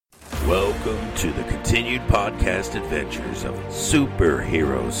Welcome to the continued podcast adventures of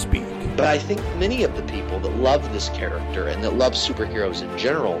Superhero Speak. But I think many of the people that love this character and that love superheroes in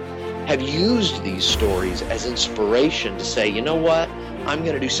general have used these stories as inspiration to say, you know what? I'm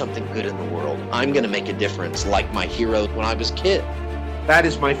going to do something good in the world. I'm going to make a difference like my hero when I was a kid. That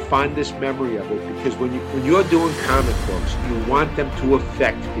is my fondest memory of it, because when you're doing comic books, you want them to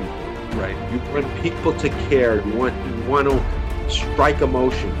affect people, right? You want people to care. You want to strike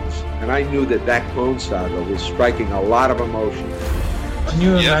emotions, and I knew that Clone Saga was striking a lot of emotions. Can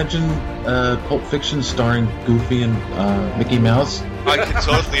you imagine Pulp Fiction starring Goofy and Mickey Mouse? I can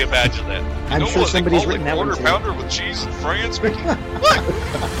totally imagine that. I'm sure somebody's written that one too. Quarter pounder with cheese in France, Mickey? What?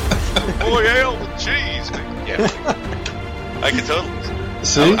 Boy, ale with cheese, Mickey. Yeah, I can totally.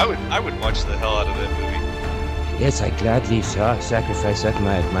 See? I would watch the hell out of that movie. Yes, I gladly sacrifice that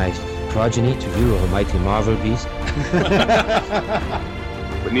my progeny to you, almighty Marvel beast.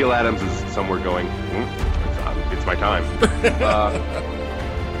 But Neil Adams is somewhere going, it's my time.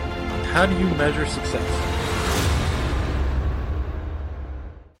 How do you measure success?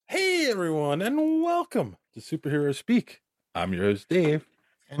 Hey, everyone, and welcome to Superhero Speak. I'm your host, Dave.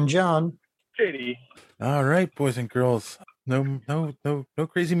 And John. JD. All right, boys and girls. No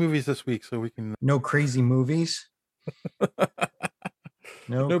crazy movies this week, so we can... No crazy movies?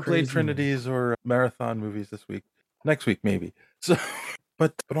 No Blade Trinities or marathon movies this week. Next week, maybe. So,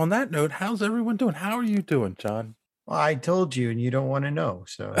 but on that note, how's everyone doing? How are you doing, John? Well, I told you, and you don't want to know,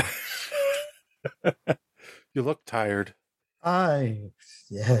 so... You look tired.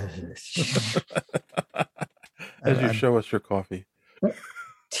 Yes. As you show us your coffee.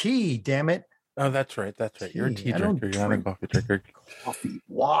 Tea, damn it. Oh, that's right. Tea. You're a tea drinker. You're not a coffee drinker. Coffee.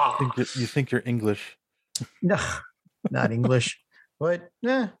 Wow. You think you're English. No, not English. But,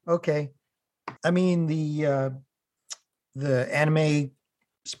 okay. I mean, the anime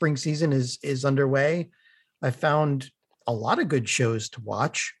spring season is underway. I found a lot of good shows to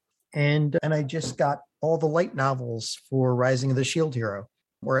watch. And I just got all the light novels for Rising of the Shield Hero,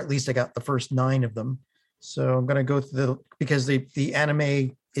 or at least I got the first 9 of them. So I'm going to go through because the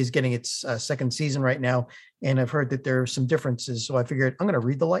anime is getting its second season right now, and I've heard that there are some differences. So I figured I'm going to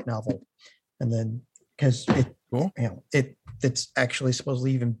read the light novel, and then because it's actually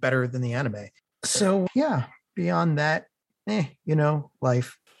supposedly even better than the anime. So yeah, beyond that,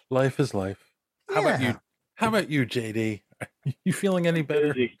 life. Life is life. How about you? How about you, JD? Are you feeling any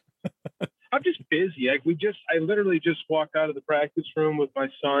better? I'm just busy. I literally just walked out of the practice room with my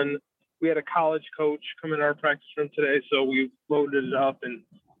son. We had a college coach come in our practice room today, so we loaded it up, and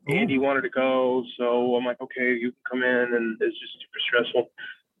Andy wanted to go, so I'm like, okay, you can come in, and it's just super stressful.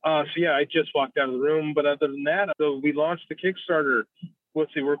 So yeah, I just walked out of the room, but other than that, so we launched the Kickstarter.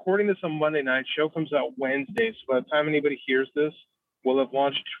 Let's see, we're recording this on Monday night. Show comes out Wednesday, so by the time anybody hears this, we'll have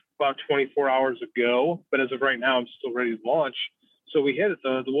launched about 24 hours ago, but as of right now, I'm still ready to launch. So we hit it.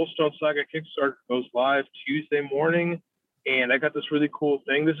 The Wolfstone Saga Kickstarter goes live Tuesday morning. And I got this really cool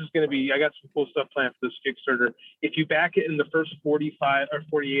thing. I got some cool stuff planned for this Kickstarter. If you back it in the first 45 or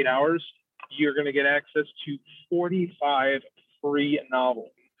 48 hours, you're going to get access to 45 free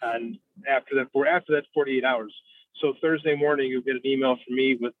novels. And after that 48 hours. So Thursday morning, you'll get an email from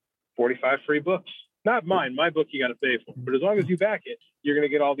me with 45 free books. Not mine. My book you got to pay for. But as long as you back it, you're going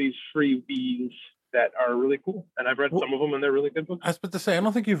to get all these freebies that are really cool. And I've read some of them, and they're really good books. I was about to say, I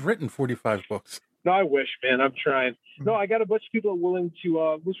don't think you've written 45 books. No, I wish, man. I'm trying. No, I got a bunch of people willing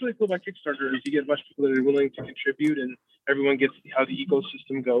to. What's really cool about Kickstarter is you get a bunch of people that are willing to contribute, and everyone gets how the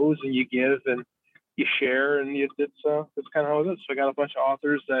ecosystem goes, and you give and you share, and it's kind of how it is. So I got a bunch of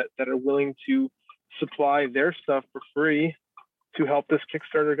authors that are willing to supply their stuff for free to help this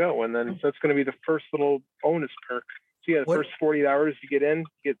Kickstarter go, and then that's going to be the first little bonus perk. So yeah, the first 48 hours you get a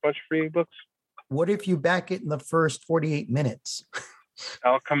bunch of free books. What if you back it in the first 48 minutes?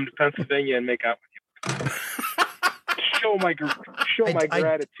 I'll come to Pennsylvania and make out with you. show my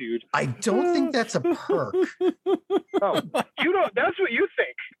gratitude. I don't think that's a perk. Oh, you don't. That's what you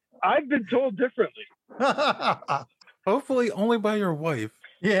think. I've been told differently. Hopefully, only by your wife.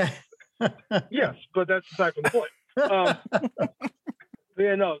 Yeah. Yes, but that's aside from the point.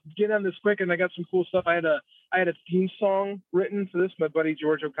 Yeah, no. Get on this quick, and I got some cool stuff. I had a theme song written for this. My buddy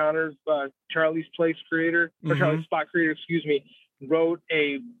George O'Connor, Charlie's Place creator, or Charlie's Spot creator, wrote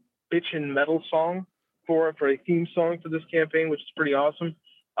a bitchin' metal song for a theme song for this campaign, which is pretty awesome.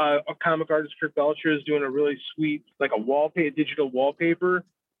 A comic artist, Kurt Belcher, is doing a really sweet, like a digital wallpaper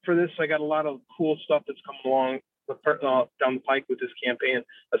for this. I got a lot of cool stuff that's coming along down the pike with this campaign,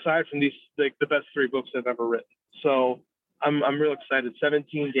 aside from these, like the best 3 books I've ever written. So I'm real excited.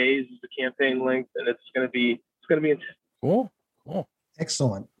 17 days is the campaign length, and it's going to be intense. Cool.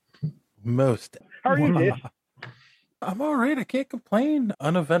 Excellent. most. How are you, Dave? I'm all right. I can't complain.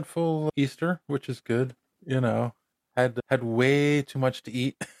 Uneventful Easter, which is good. You know, had way too much to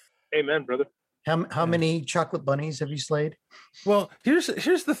eat. Amen, brother. How many chocolate bunnies have you slayed? Well, here's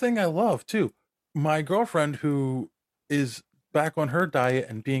the thing I love too. My girlfriend, who is back on her diet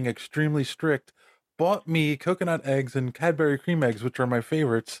and being extremely strict, bought me coconut eggs and Cadbury cream eggs, which are my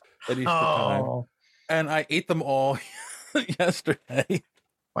favorites at Easter time. And I ate them all yesterday.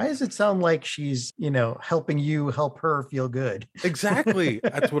 Why does it sound like she's, helping you help her feel good? Exactly.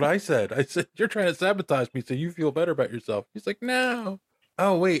 That's what I said. I said, you're trying to sabotage me so you feel better about yourself. He's like, no.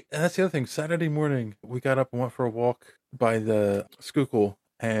 Oh, wait. And that's the other thing. Saturday morning, we got up and went for a walk by the Schuylkill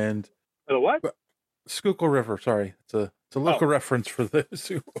and... The what? Schuylkill River. Sorry. It's a local reference for those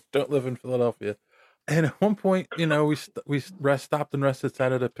who don't live in Philadelphia. And at one point, we stopped and rested,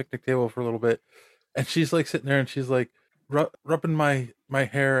 sat at a picnic table for a little bit. And she's like sitting there and she's like rubbing my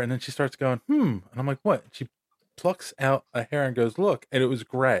hair. And then she starts going, And I'm like, what? She plucks out a hair and goes, look. And it was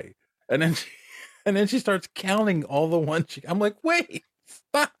gray. And then she starts counting all the ones I'm like, wait,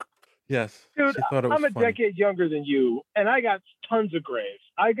 stop. Yes. Dude, she thought it was I'm a funny. decade younger than you, and I got tons of grays.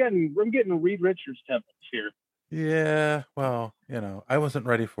 I'm getting Reed Richards temples here. Yeah, well, I wasn't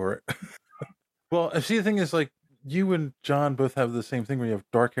ready for it. Well, see, the thing is, like, you and John both have the same thing where you have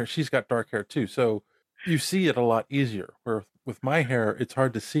dark hair. She's got dark hair, too. So you see it a lot easier. Where with my hair, it's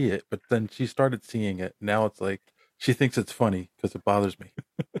hard to see it. But then she started seeing it. Now it's like she thinks it's funny because it bothers me.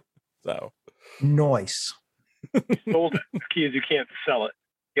 So. Nice. Sold it. The key is you can't sell it.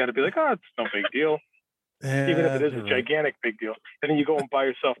 You got to be like, oh, it's no big deal. Yeah, even if it is a gigantic big deal. And then you go and buy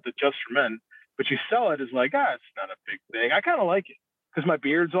yourself the Just for Men, but you sell it as like, it's not a big thing. I kind of like it because my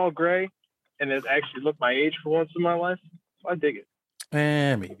beard's all gray and it actually looked my age for once in my life. So I dig it.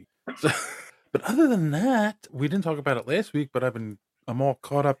 Maybe. So, but other than that, we didn't talk about it last week, but I'm all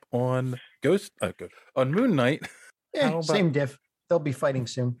caught up on on Moon Knight. Yeah, same diff. They'll be fighting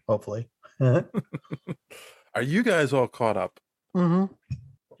soon, hopefully. Are you guys all caught up? Mm-hmm.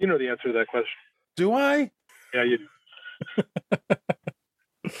 You know the answer to that question. Do I? Yeah, you do.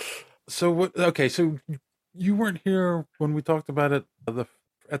 So what? Okay, so you weren't here when we talked about it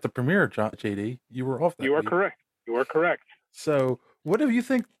at the premiere, JD. You were off that You are week. correct. You are correct. So what do you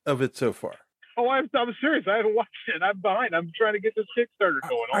think of it so far? Oh, I'm serious. I haven't watched it. I'm behind. I'm trying to get this Kickstarter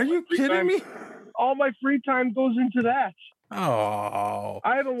going. Are you kidding me? All my free time goes into that. Oh.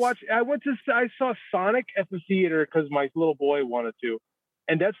 I haven't watched. I saw Sonic at the theater because my little boy wanted to.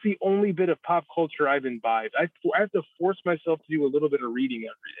 And that's the only bit of pop culture I've imbibed. I have to force myself to do a little bit of reading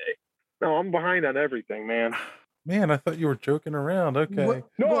every day. No, I'm behind on everything, man. Man, I thought you were joking around. Okay.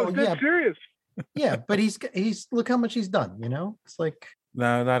 I'm dead serious. Yeah, but he's look how much he's done. It's like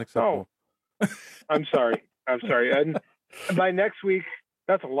no, not acceptable. Oh, I'm sorry. And by next week,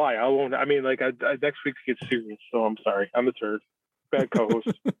 that's a lie. I won't. I mean, next week gets serious. So I'm sorry. I'm a turd. Bad co-host.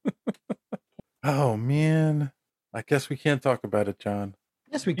 Oh man, I guess we can't talk about it, John.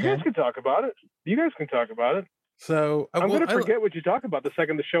 Yes, we can. You guys can talk about it. You guys can talk about it. So I'm going to forget what you talk about the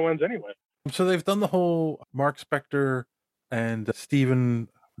second the show ends anyway. So they've done the whole Mark Spector and Stephen,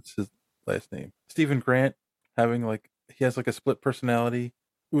 what's his last name? Stephen Grant having he has a split personality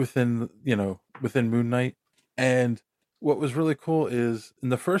within Moon Knight. And what was really cool is in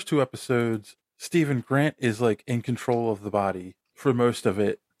the first two episodes, Stephen Grant is in control of the body for most of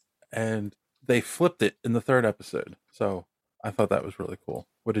it. And they flipped it in the third episode. So I thought that was really cool.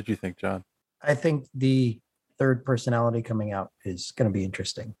 What did you think, John? I think the third personality coming out is going to be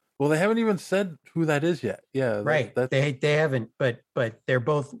interesting. Well, they haven't even said who that is yet. Yeah, right. They haven't, but they're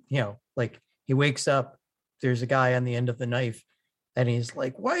both, he wakes up, there's a guy on the end of the knife, and he's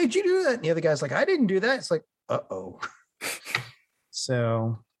like, "Why did you do that?" And the other guy's like, "I didn't do that." It's like, uh-oh.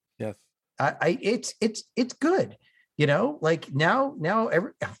 So yes, it's good. Now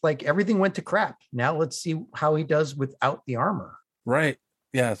everything went to crap. Now let's see how he does without the armor. Right.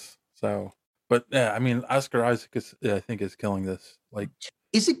 Yes. So, but yeah, I mean, Oscar Isaac I think is killing this.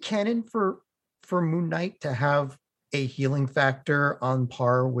 Is it canon for Moon Knight to have a healing factor on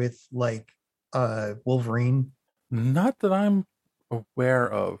par with Wolverine? Not that I'm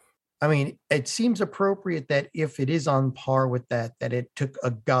aware of. I mean, it seems appropriate that if it is on par with that it took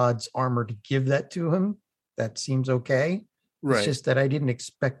a god's armor to give that to him. That seems okay. Right. It's just that I didn't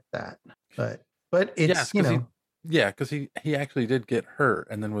expect that. But it's, because he actually did get hurt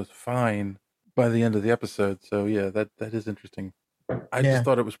and then was fine by the end of the episode. So yeah, that is interesting. I just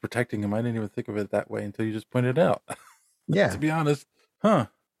thought it was protecting him. I didn't even think of it that way until you just pointed it out. Yeah. To be honest.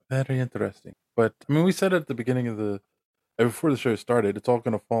 Very interesting. But I mean, we said at the beginning before the show started, it's all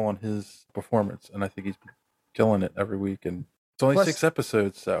going to fall on his performance. And I think he's killing it every week. And it's only 6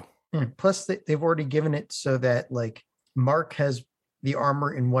 episodes. So Plus, they've already given it so that like Mark has the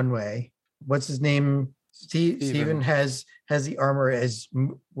armor in one way. What's his name? Steven has the armor as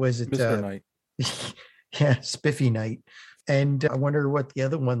was it Mr. Knight? Yeah, Spiffy Knight. And I wonder what the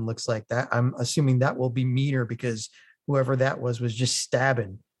other one looks like. That I'm assuming that will be meaner because whoever that was just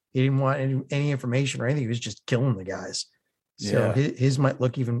stabbing. He didn't want any information or anything. He was just killing the guys. So his might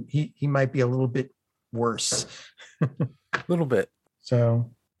look even. He might be a little bit worse. A little bit.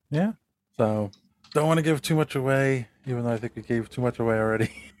 So yeah. So don't want to give too much away, even though I think we gave too much away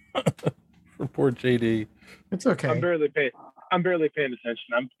already. For poor JD. It's okay. I'm barely paying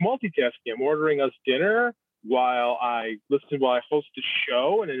attention. I'm multitasking. I'm ordering us dinner while I host the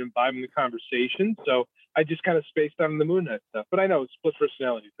show and then imbibe in the conversation. So I just kind of spaced out on the Moon Knight stuff. But I know it's split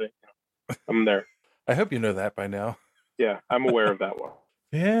personality thing. I'm there. I hope you know that by now. Yeah, I'm aware of that one.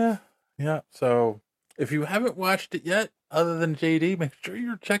 Yeah. So if you haven't watched it yet, other than JD, make sure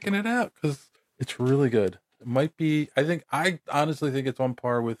you're checking it out because it's really good. It might be. I honestly think it's on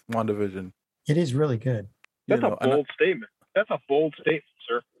par with WandaVision. It is really good. That's a bold statement. That's a bold statement,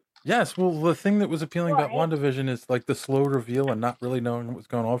 sir. Yes. Well, the thing that was appealing about WandaVision is like the slow reveal and not really knowing what's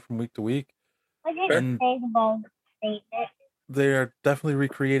going on from week to week. And they are definitely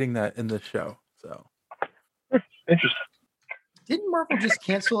recreating that in this show. So interesting. Didn't Marvel just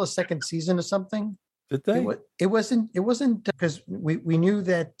cancel a second season or something? Did they? It wasn't because we knew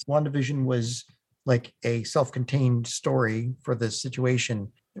that WandaVision was like a self-contained story for the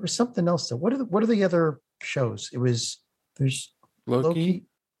situation. There was something else though. What are the other shows? There's Loki,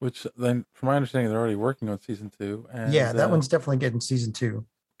 which then from my understanding they're already working on season 2. And yeah, that one's definitely getting season 2.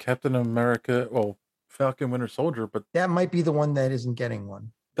 Captain America, Falcon Winter Soldier, but that might be the one that isn't getting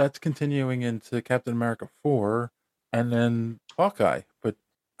one. That's continuing into Captain America 4 and then Hawkeye. But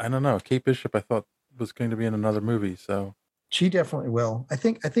I don't know. Kate Bishop I thought was going to be in another movie, so she definitely will. I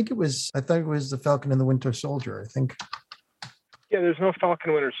thought it was the Falcon and the Winter Soldier. I think. Yeah, there's no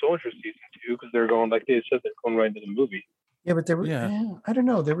Falcon Winter Soldier season 2 because they're going like they said they're going right into the movie. Yeah, but I don't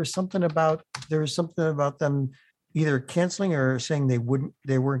know. There was something about them either canceling or saying they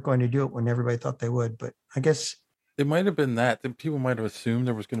weren't going to do it when everybody thought they would. But I guess it might have been that people might have assumed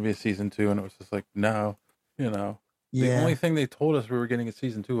there was going to be a season 2, and it was just like no, Yeah. The only thing they told us we were getting a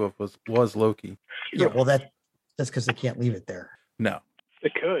season 2 of was Loki. Yeah, well that's because they can't leave it there. No, they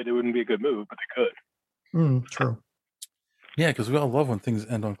could. It wouldn't be a good move, but they could. True. Yeah, because we all love when things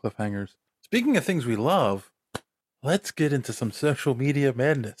end on cliffhangers. Speaking of things we love, let's get into some social media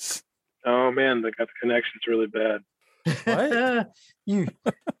madness. Oh man, the connection's really bad. What? You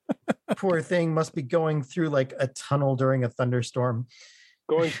poor thing must be going through like a tunnel during a thunderstorm.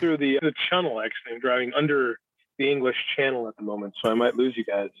 Going through the channel, actually. I'm driving under the English Channel at the moment, so I might lose you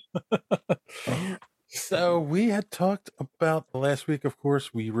guys. So we had talked about last week, of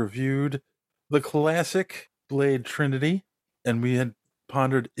course, we reviewed the classic Blade Trinity, and we had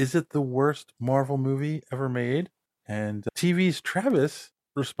pondered, is it the worst Marvel movie ever made? And TV's Travis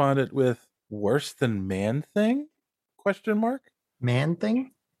responded with, worse than Man-Thing? ?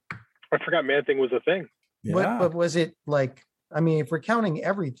 Man-Thing? I forgot Man-Thing was a thing. Yeah. But was it like, I mean, if we're counting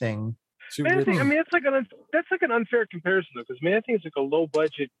everything. Man-Thing, I mean, that's like an unfair comparison, though, because Man-Thing is like a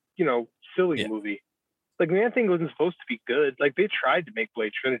low-budget, silly movie. Like, Man-Thing wasn't supposed to be good. Like, they tried to make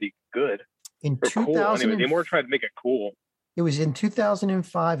Blade Trinity good. In or cool, anyway. They more tried to make it cool. It was in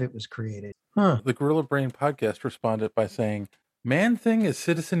 2005 it was created. Huh. The Gorilla Brain podcast responded by saying, Man-Thing is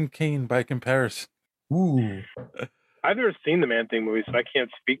Citizen Kane by comparison. Ooh. I've never seen the Man-Thing movie, so I can't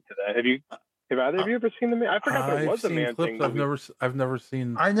speak to that. Have either of you ever seen the Man? I forgot there was a Man-Thing movie. I've never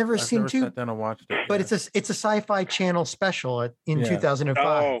seen sat down and watched it. But it's a Sci-Fi Channel special in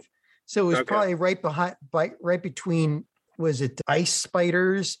 2005. Oh. So it was probably right between, was it Ice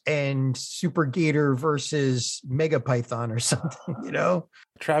Spiders and Super Gator versus Mega Python or something,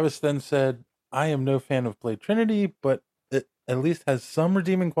 Travis then said, I am no fan of Blade Trinity, but it at least has some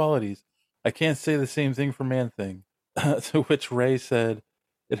redeeming qualities. I can't say the same thing for Man-Thing. To which Ray said,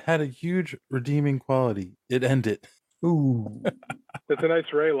 it had a huge redeeming quality. It ended. Ooh. That's a nice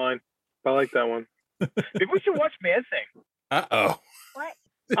Ray line. I like that one. Maybe we should watch Man-Thing. Uh-oh. What?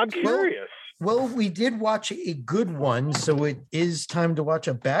 I'm curious. Well, we did watch a good one, so it is time to watch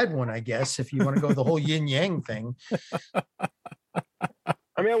a bad one, I guess, if you want to go the whole yin-yang thing.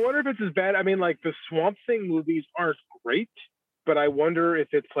 I mean, I wonder if it's as bad. I mean, like, the Swamp Thing movies aren't great, but I wonder if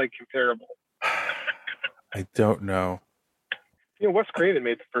it's, like, comparable. I don't know. Wes Craven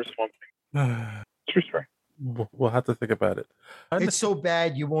made the first Swamp Thing. True story. We'll have to think about it. It's so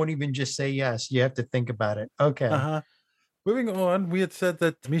bad you won't even just say yes. You have to think about it. Okay. Uh-huh. Moving on, we had said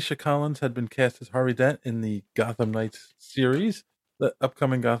that Misha Collins had been cast as Harvey Dent in the Gotham Knights series, the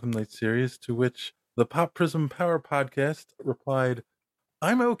upcoming Gotham Knights series, to which the Pop Prism Power podcast replied,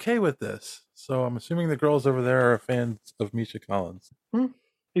 "I'm okay with this." So I'm assuming the girls over there are fans of Misha Collins.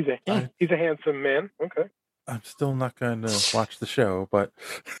 He's a handsome man. Okay. I'm still not going to watch the show, but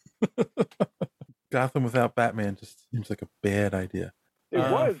Gotham without Batman just seems like a bad idea. It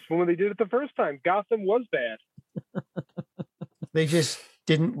was when they did it the first time. Gotham was bad. They just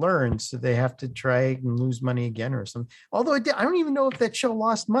didn't learn, so they have to try and lose money again or something. Although I don't even know if that show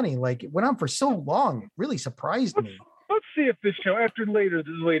lost money. Like, it went on for so long. It really surprised me. Let's see if this show, after later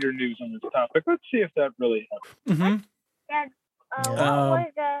news on this topic, let's see if that really happened.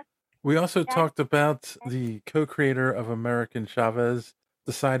 We also talked about the co-creator of American Chavez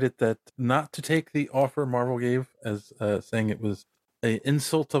decided that not to take the offer Marvel gave, as saying it was an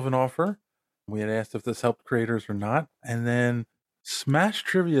insult of an offer. We had asked if this helped creators or not, and then Smash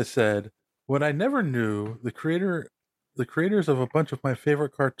Trivia said, "What I never knew, the creators of a bunch of my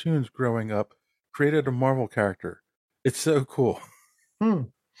favorite cartoons growing up created a Marvel character. It's so cool."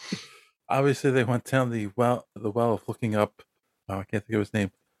 Obviously, they went down the well of looking up. I can't think of his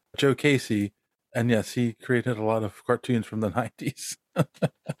name. Joe Casey, and yes, he created a lot of cartoons from the 90s.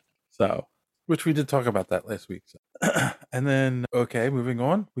 So, which we did talk about that last week. So. And then, okay, moving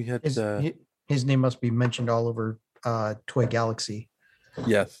on, we had his name must be mentioned all over Toy Galaxy.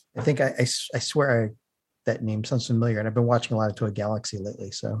 Yes, I think I swear that name sounds familiar, and I've been watching a lot of Toy Galaxy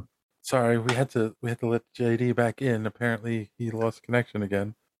lately. So sorry, we had to let JD back in. Apparently, he lost connection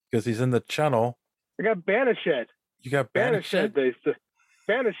again because he's in the channel. I got Banished. You got Banished. Banished.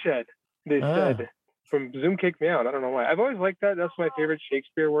 They said from Zoom kicked me out. I don't know why. I've always liked that. That's my favorite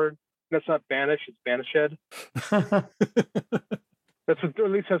Shakespeare word. That's not banish. It's banished. That's what, or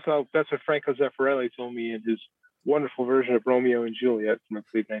at least that's what Franco Zeffirelli told me in his wonderful version of Romeo and Juliet from, I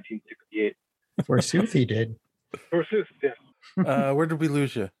believe, 1968. Forsooth he did. Forsooth, yeah. Where did we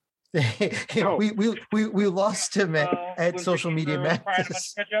lose you? We lost him at Social Media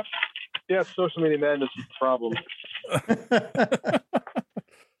Madness. Yeah, Social Media Madness is the problem.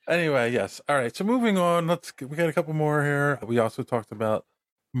 Anyway, yes. All right. So moving on, we got a couple more here. We also talked about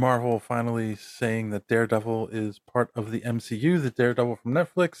Marvel finally saying that Daredevil is part of the MCU, the Daredevil from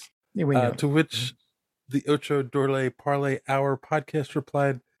Netflix. Yeah, to which the Ocho Dorle Parlay Hour podcast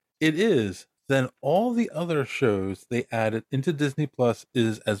replied, "It is. Then all the other shows they added into Disney Plus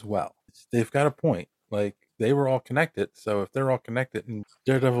is as well." They've got a point. Like, they were all connected. So if they're all connected and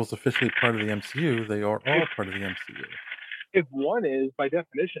Daredevil's officially part of the MCU, they are all part of the MCU. If one is, by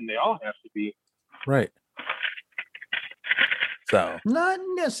definition, they all have to be. Right. So not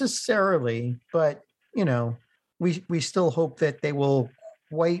necessarily, but we still hope that they will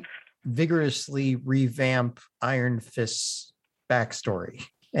quite vigorously revamp Iron Fist's backstory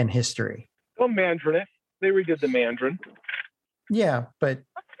and history. Well, Mandarin, they redid the Mandarin. Yeah, but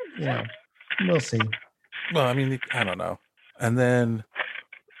we'll see. Well, I mean, I don't know. And then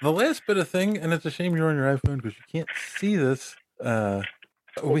the last bit of thing, and it's a shame you're on your iPhone because you can't see this.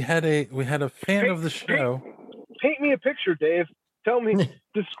 We had a fan of the show. Paint me a picture, Dave. Tell me,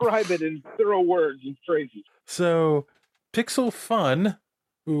 describe it in thorough words and phrases. So, Pixel Fun,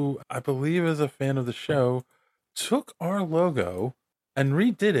 who I believe is a fan of the show, took our logo and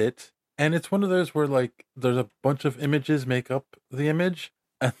redid it. And it's one of those where, like, there's a bunch of images make up the image.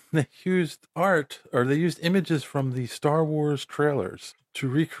 And they used images from the Star Wars trailers to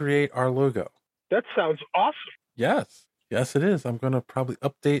recreate our logo. That sounds awesome. Yes, it is. I'm going to probably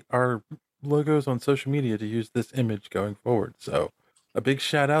update our logos on social media to use this image going forward. So a big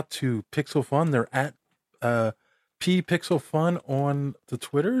shout out to Pixel Fun. They're at P Pixel Fun on the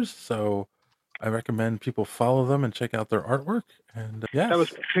Twitters. So I recommend people follow them and check out their artwork. And that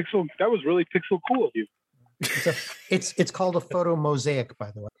was really pixel cool of you. It's called a photo mosaic, by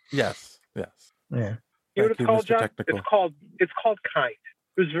the way. Yes. Yeah. You know what it's called, John? Technical. It's called kind.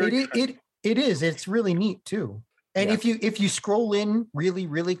 It is. It's really neat too. And if you scroll in really,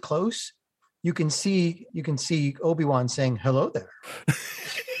 really close, you can see Obi-Wan saying hello there.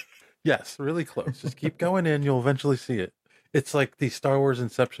 Yes, really close. Just keep going in, you'll eventually see it. It's like the Star Wars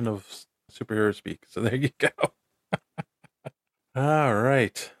Inception of superhero speak. So there you go. All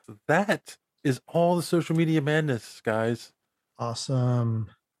right. So that is all the social media madness, guys.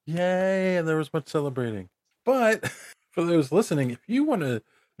 Awesome. Yay. And there was much celebrating. But for those listening, if you want to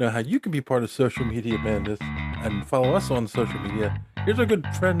know how you can be part of social media madness and follow us on social media, here's our good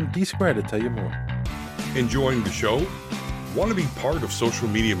friend D Square to tell you more. Enjoying the show? Want to be part of social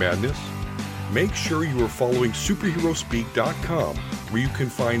media madness? Make sure you are following superheroespeak.com, where you can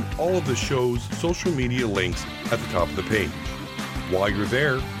find all of the show's social media links at the top of the page. While you're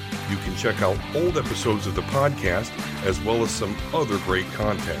there, You can check out old episodes of the podcast as well as some other great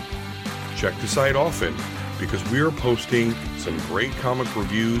content. Check the site often because we are posting some great comic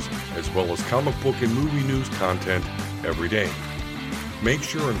reviews as well as comic book and movie news content every day. Make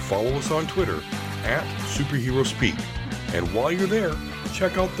sure and follow us on Twitter at Superhero Speak. And while you're there,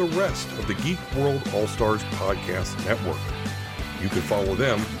 check out the rest of the Geek World All-Stars Podcast Network. You can follow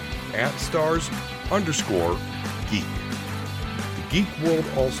them at stars_geek. The Geek World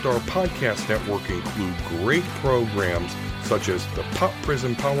All-Star Podcast Network include great programs such as the Pop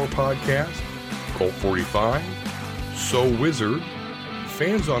Prison Power Podcast, Cult 45, So Wizard,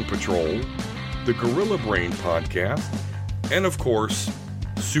 Fans on Patrol, the Gorilla Brain Podcast, and of course,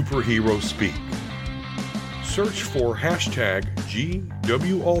 Superhero Speak. Search for hashtag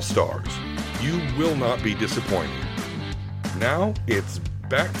GWAllstars. You will not be disappointed. Now it's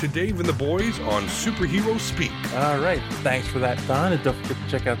back to Dave and the boys on Superhero Speak. All right. Thanks for that, Don. And don't forget to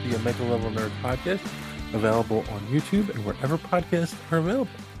check out the Omega Level Nerd podcast, available on YouTube and wherever podcasts are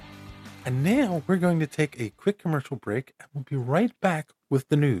available. And now we're going to take a quick commercial break, and we'll be right back with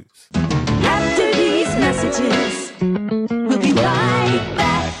the news. After these messages, we'll be right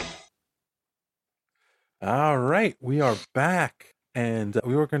back. All right, we are back, and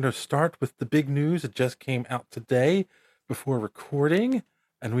we were going to start with the big news that just came out today before recording,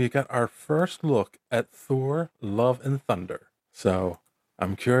 and we got our first look at Thor: Love and Thunder. So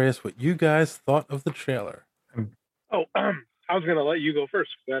I'm curious what you guys thought of the trailer. I was going to let you go first.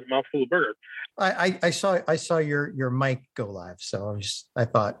 That mouthful of burger. I saw your mic go live, so I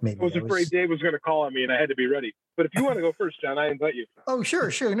thought maybe I was afraid Dave was going to call on me, and I had to be ready. But if you want to go first, John, I invite you. Oh,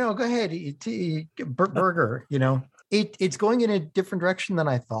 sure. No, go ahead. Burger. It's going in a different direction than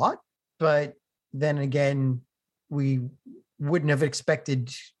I thought, but then again, we wouldn't have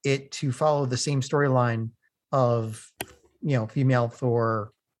expected it to follow the same storyline of female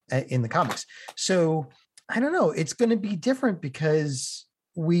Thor in the comics. So I don't know. It's going to be different because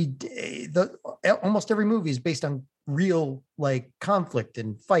almost every movie is based on real conflict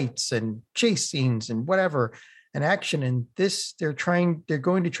and fights and chase scenes and whatever and action. And this, they're going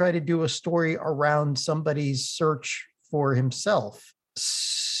to try to do a story around somebody's search for himself.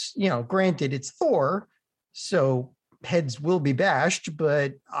 Granted, it's Thor, so heads will be bashed,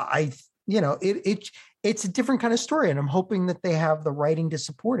 but it's a different kind of story, and I'm hoping that they have the writing to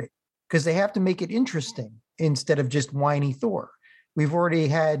support it, because they have to make it interesting instead of just whiny Thor. We've already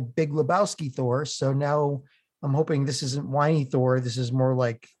had Big Lebowski Thor, so now I'm hoping this isn't whiny Thor. This is more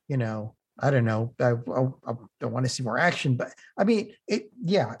like, I don't know. I don't want to see more action, but I mean,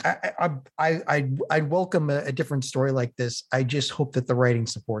 I'd welcome a different story like this. I just hope that the writing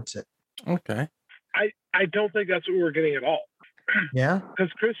supports it. Okay. I don't think that's what we're getting at all. Yeah.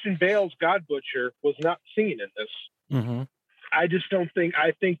 Because Christian Bale's God Butcher was not seen in this. Mm-hmm. I just don't think,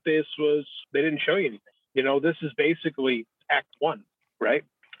 they didn't show you anything. This is basically act one, right?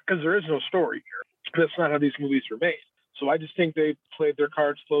 Because there is no story here. That's not how these movies were made. So I just think they played their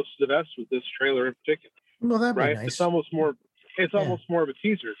cards close to the vest with this trailer in particular. Well, that'd right? be nice. It's almost more of a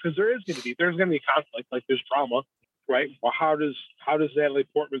teaser, because there's going to be conflict, there's drama, right? Well, how does Natalie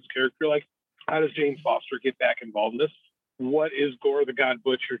Portman's character, how does Jane Foster get back involved in this? What is Gore the God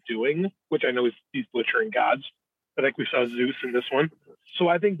Butcher doing? Which I know he's butchering gods. I think we saw Zeus in this one. So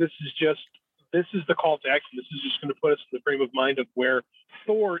I think this is the call to action. This is just going to put us in the frame of mind of where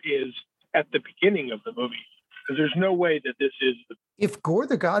Thor is at the beginning of the movie. Because there's no way that this is... If Gore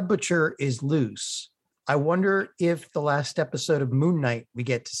the God Butcher is loose, I wonder if the last episode of Moon Knight, we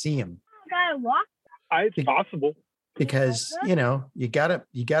get to see him. It's possible. Because, you got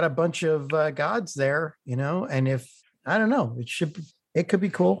a bunch of gods there, and if, I don't know, it could be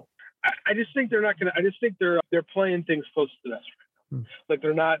cool. I just think they're not going to, I just think they're playing things close to the vest. They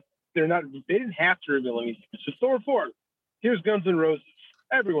didn't have to reveal anything. So Thor 4, here's Guns N' Roses.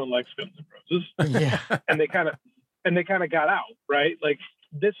 Everyone likes Guns N' Roses. Yeah. and they kind of got out, right?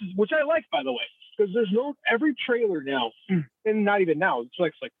 This is, which I like, by the way, because every trailer now, and not even now, it's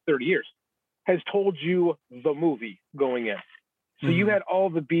like 30 years, has told you the movie going in. So you had all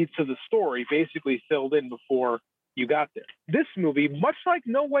the beats of the story basically filled in before you got there. This movie, much like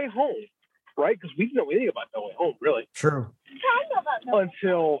No Way Home, right? Because we didn't know anything about No Way Home, really. True.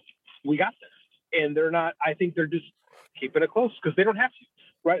 Until we got there. And I think they're just keeping it close because they don't have to,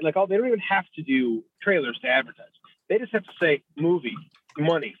 right? They don't even have to do trailers to advertise. They just have to say movie,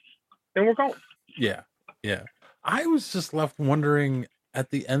 money, and we're going. Yeah. Yeah. I was just left wondering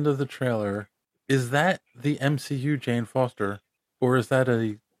at the end of the trailer, is that the MCU Jane Foster, or is that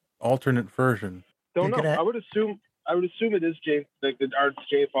a alternate version? Don't know. I would assume it is Jane, the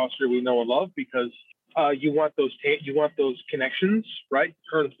Jane Foster we know and love, because you want those connections, right?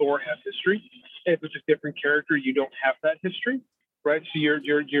 Her and Thor have history. And if it's a different character, you don't have that history, right? So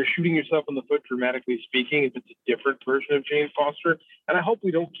you're shooting yourself in the foot, dramatically speaking, if it's a different version of Jane Foster. And I hope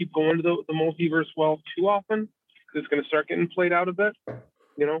we don't keep going to the multiverse well too often, because it's going to start getting played out a bit.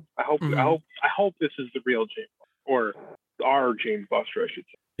 You know, I hope this is the real Jane, or our Jane Foster, I should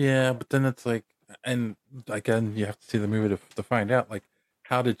say. Yeah, but then it's like, and again, you have to see the movie to find out, like,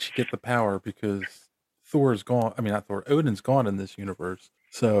 how did she get the power? Because Thor's gone. I mean, not Thor. Odin's gone in this universe.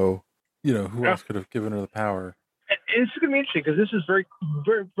 So, you know, who else could have given her the power? It's going to be interesting because this is very,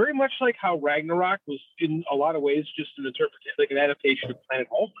 very, very much like how Ragnarok was in a lot of ways just an interpretation, like an adaptation of Planet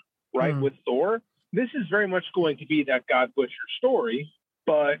Hulk, right? With Thor, this is very much going to be that God Butcher story,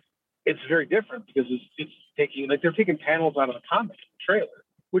 but it's very different because it's taking, like, they're taking panels out of the comic trailer,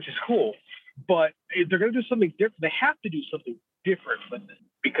 which is cool. But they're going to do something different. They have to do something different with it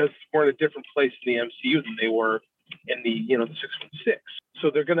because we're in a different place in the MCU than they were in the 616.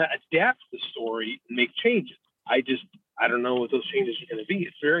 So they're going to adapt the story and make changes. I don't know what those changes are going to be.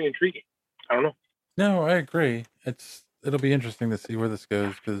 It's very intriguing. I don't know. No, I agree. It'll be interesting to see where this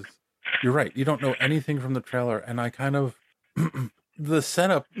goes because you're right. You don't know anything from the trailer, and I kind of the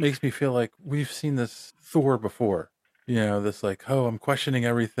setup makes me feel like we've seen this Thor before. You know, this like, oh, I'm questioning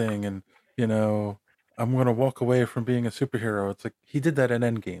everything, and you know, I'm going to walk away from being a superhero. It's like he did that in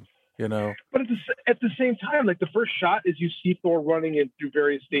Endgame. You know, but at the same time, like the first shot is you see Thor running in through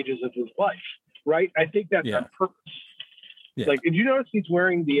various stages of his life. Right, I think that's on purpose. Yeah. Like, did you notice he's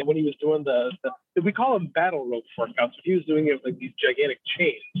wearing when he was doing the we call them battle rope workouts? He was doing it with like these gigantic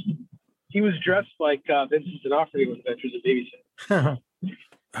chains. He was dressed like Vincent D'Onofrio in Adventures of Babysitter.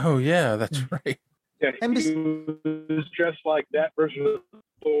 Oh yeah, that's right. Yeah, he was dressed like that version of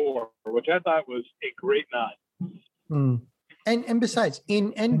Thor, which I thought was a great nod. And besides,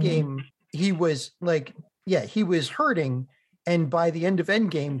 in Endgame, he was like, he was hurting. And by the end of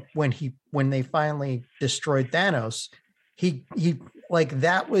Endgame, when they finally destroyed Thanos, he like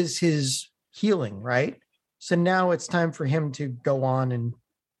that was his healing, right? So now it's time for him to go on and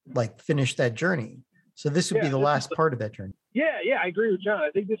like finish that journey. So this would be the last part of that journey. Yeah, I agree with John. I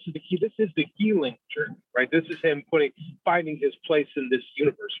think this is the key. This is the healing journey, right? This is him finding his place in this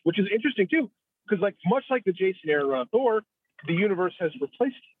universe, which is interesting too, because like much like the Jason era Thor, the universe has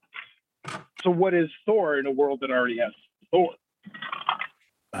replaced him. So what is Thor in a world that already has Thor?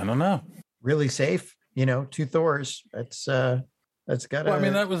 I don't know. Really safe, you know, 2 Thors. That's got. Well, I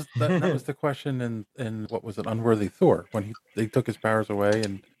mean, that was the question in what was it, Unworthy Thor, when they took his powers away,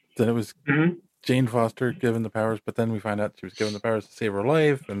 and then it was Jane Foster given the powers, but then we find out she was given the powers to save her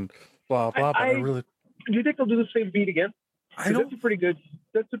life, and blah blah. But do you think they'll do the same beat again? That's a pretty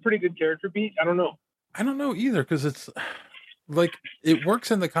good character beat. I don't know. I don't know either because it's. Like it works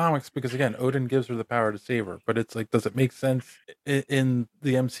in the comics because again, Odin gives her the power to save her, but it's like, does it make sense in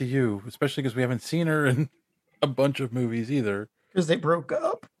the MCU, especially because we haven't seen her in a bunch of movies either? Because they broke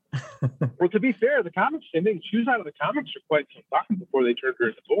up. Well, to be fair, the comics, I think she was out of the comics for quite some time before they turned her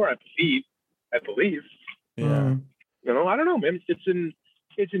into Thor. I believe. Yeah. You know, I don't know, man.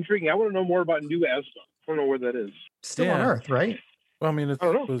 It's intriguing. I want to know more about New Asgard. I don't know where that is. Still on Earth, right? Well, I mean, I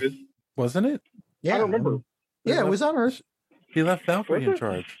don't know. Wasn't it? Yeah, I don't remember. Yeah, it was on Earth. He left Valkyrie in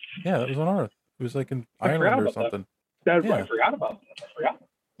charge. Yeah, it was on Earth. It was like in Ireland or something. I forgot about that.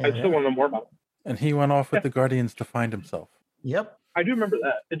 I still want to know more about it. And he went off with the Guardians to find himself. Yep. I do remember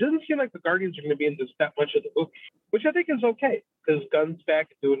that. It doesn't seem like the Guardians are going to be in that much of the movie, which I think is okay because Gunn's back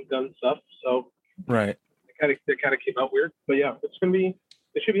and doing gun stuff. So right. It kind of came out weird, but yeah, it should be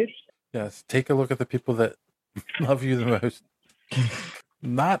interesting. Yes, take a look at the people that love you the most.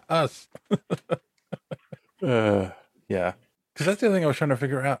 Not us. Yeah. Because that's the other thing I was trying to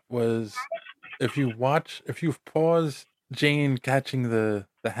figure out was if you pause Jane catching the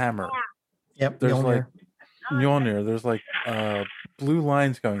hammer. Yep. There's Mjolnir. There's like blue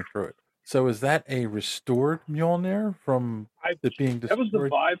lines going through it. So is that a restored Mjolnir from it being destroyed? That was the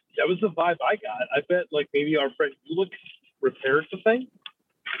vibe. That was the vibe I got. I bet like maybe our friend Ulick repaired the thing.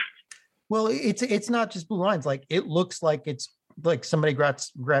 Well, it's not just blue lines. Like it looks like it's like somebody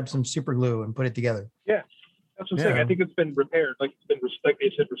grabbed some super glue and put it together. Yeah. That's what I'm saying. I think it's been repaired, like it's been like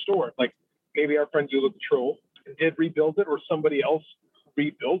they said restored. Like maybe our friend Ulick Troll did rebuild it, or somebody else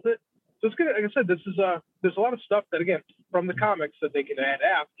rebuilt it. So it's good. Like I said, this is there's a lot of stuff that again from the comics that they can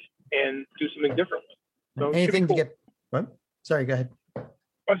adapt and do something different with. So anything to get what? Sorry, go ahead.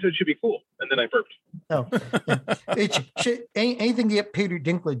 I said it should be cool, and then I burped. Oh, yeah. It should anything to get Peter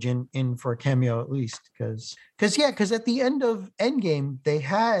Dinklage in for a cameo at least, because at the end of Endgame they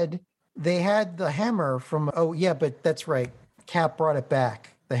had the hammer from but that's right. Cap brought it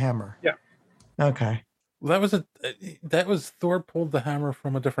back, the hammer. Yeah. Okay. Well, that was Thor pulled the hammer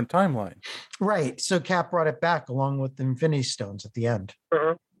from a different timeline. Right. So Cap brought it back along with the Infinity Stones at the end.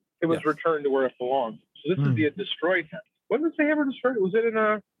 Uh-huh. It was returned to where it belongs. So this is the destroyed hammer. When was the hammer destroyed? Was it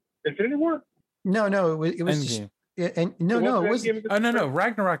in Infinity War? No, it was just, and no, it was no,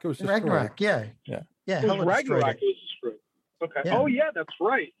 Ragnarok. It was destroyed. Ragnarok. Yeah. Yeah. Yeah. It was Hela Ragnarok. destroyed It was destroyed. Okay. Yeah. Oh yeah, that's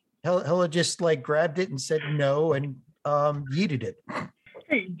right. Hela just like grabbed it and said no and yeeted it.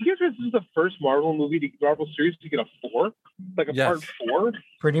 Hey, do you guys realize this is the first Marvel series to get a 4? Like a part 4?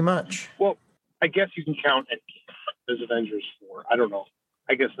 Pretty much. Well, I guess you can count Endgame as Avengers 4. I don't know.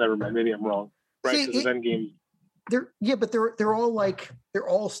 I guess never mind. Maybe I'm wrong. Right? Because Endgame. They're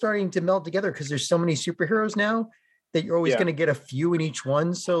all starting to meld together because there's so many superheroes now that you're always going to get a few in each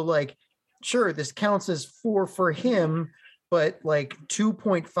one. So like, sure, this counts as 4 for him, but like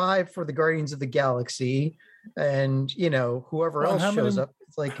 2.5 for the Guardians of the Galaxy, and whoever else shows up.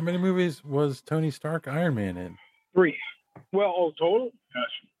 It's like, how many movies was Tony Stark Iron Man in? 3. Well, total?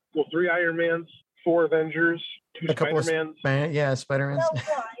 Gosh. Well, 3 Iron Mans, 4 Avengers, 2 Spider-Mans. Spider-Mans.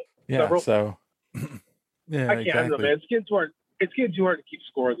 Yeah, Several. so yeah, I can't. I don't know, man. It's getting too hard. It's getting too hard to keep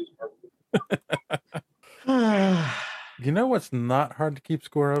score of these Marvel. You know what's not hard to keep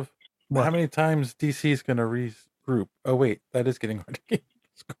score of? What? How many times DC is going to regroup? Oh wait, that is getting hard to keep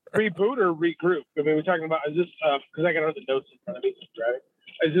score. Reboot or regroup? I mean, we're talking about is this because I got all the notes in front of me. Right?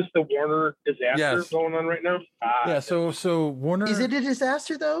 Is this the Warner disaster going on right now? Yeah. So Warner. Is it a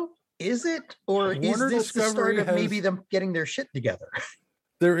disaster though? Is it, or Warner is this the start of maybe them getting their shit together?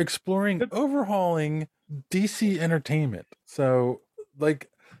 They're exploring overhauling DC Entertainment. So,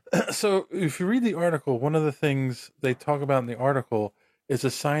 so if you read the article, one of the things they talk about in the article is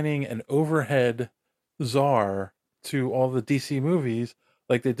assigning an overhead czar to all the DC movies,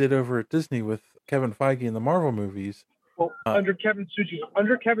 like they did over at Disney with Kevin Feige in the Marvel movies. Well, under Kevin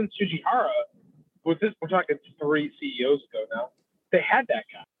Sugihara, with this, we're talking 3 CEOs ago now. They had that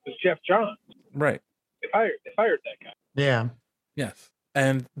guy. It was Jeff Johns. Right. They fired that guy. Yeah. Yes.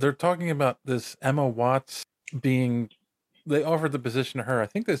 And they're talking about this Emma Watts being, they offered the position to her. I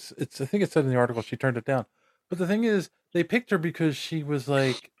think it said in the article she turned it down. But the thing is, they picked her because she was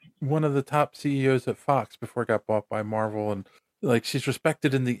like one of the top CEOs at Fox before it got bought by Marvel, and like she's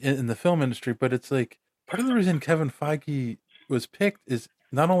respected in the film industry. But it's like part of the reason Kevin Feige was picked is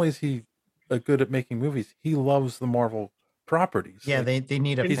not only is he good at making movies, he loves the Marvel properties. Yeah, like, they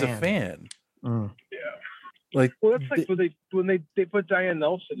need a he's fan. a fan. Mm. Yeah. Like, well, that's like when they put Diane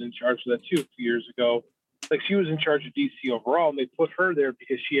Nelson in charge of that too a few years ago. Like she was in charge of DC overall, and they put her there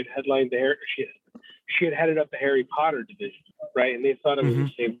because she had headlined she had headed up the Harry Potter division, right? And they thought it was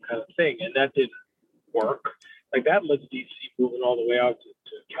the same kind of thing, and that didn't work. Like that led DC moving all the way out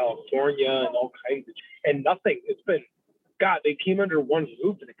to California and all kinds of, and nothing. It's been, God, they came under one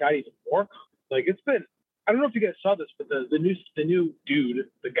roof and it got even more. Like it's been, I don't know if you guys saw this, but the new dude,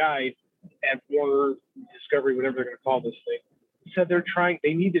 the guy at Warner Discovery, whatever they're going to call this thing, said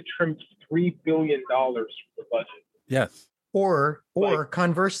they need to trim $3 billion from the budget. Yes. Or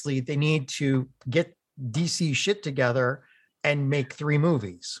conversely, they need to get DC shit together and make 3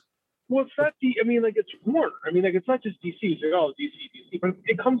 movies. Well, it's not it's Warner. I mean, like it's not just DC. It's like, oh, DC, but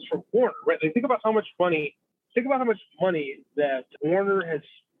it comes from Warner, right? Like think about how much money that Warner has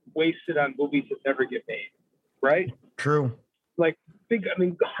wasted on movies that never get made, right? True. Like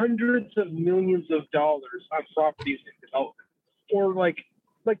hundreds of millions of dollars on properties in development. Or like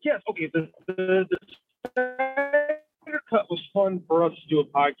yes, okay, the Snyder Cut was fun for us to do a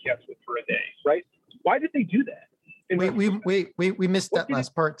podcast with for a day, right? Why did they do that? We missed that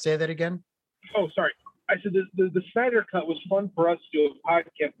last part. Say that again. Oh, sorry. I said the Snyder Cut was fun for us to do a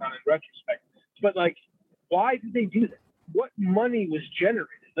podcast on in retrospect. But like, why did they do that? What money was generated?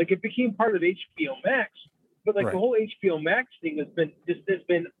 Like it became part of HBO Max, but like the whole HBO Max thing has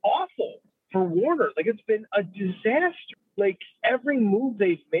been awful for Warner. Like it's been a disaster. Like every move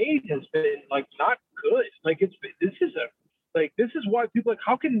they've made has been like not good. Like this is why people like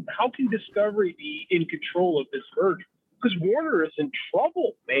how can Discovery be in control of this merger? Because Warner is in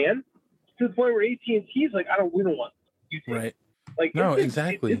trouble, man. To the point where AT&T is like, we don't want you to. Right. Like no,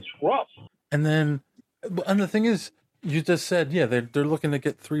 exactly. It's rough. And the thing is, you just said, yeah, they're looking to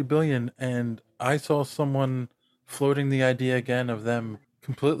get $3 billion, and I saw someone floating the idea again of them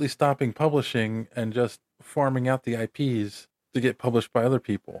completely stopping publishing and just farming out the IPs to get published by other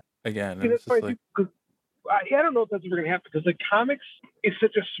people again. And it's just like, I don't know if that's ever going to happen because the comics is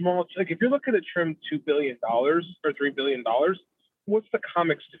such a small. Like if you're looking to trim $2 billion or $3 billion, what's the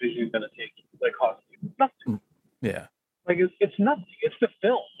comics division going to take? Like cost nothing. Yeah. Like it's nothing. It's the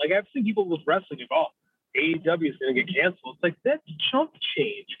film. Like I've seen people with wrestling go, AEW is going to get canceled. It's like that's chump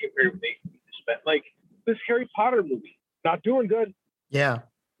change compared to what they spent. Like this Harry Potter movie, not doing good. Yeah,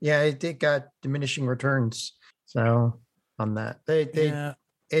 it got diminishing returns. So on that,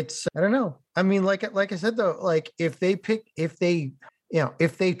 it's I don't know. I mean, like I said though, like if they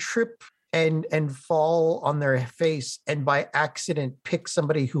trip and fall on their face and by accident pick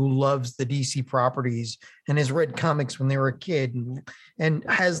somebody who loves the DC properties and has read comics when they were a kid and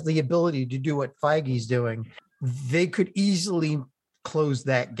has the ability to do what Feige's doing, they could easily close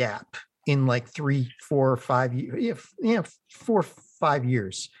that gap in like 3, 4, 5 years. 4 or 5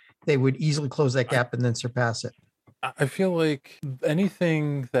 years. They would easily close that gap and then surpass it. I feel like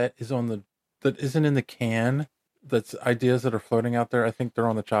anything that isn't in the can, that's ideas that are floating out there, I think they're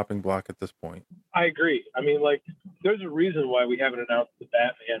on the chopping block at this point. I agree. I mean, like, there's a reason why we haven't announced the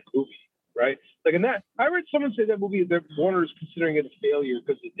Batman movie, right? Like, in that, I read someone say that movie, that Warner's considering it a failure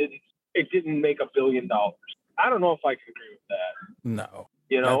because it didn't make $1 billion. I don't know if I can agree with that. No.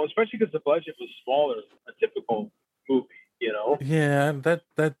 You know, especially because the budget was smaller than a typical movie, you know? Yeah,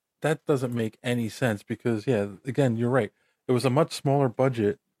 that doesn't make any sense because, yeah, again, you're right. It was a much smaller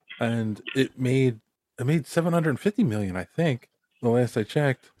budget and it made $750 million, I think, the last I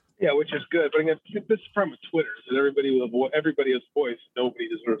checked. Yeah, which is good. But again, this is from Twitter. So everybody has a voice. Nobody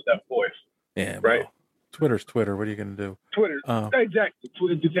deserves that voice. Yeah, right. Well, Twitter's Twitter. What are you going to do? Twitter, exactly.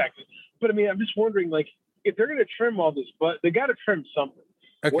 But I mean, I'm just wondering, like, if they're going to trim all this, but they got to trim something.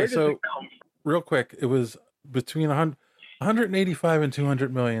 Okay, where does so it come from? Real quick, it was between 185 and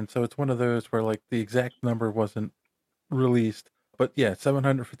 200 million. So it's one of those where like the exact number wasn't released. But yeah,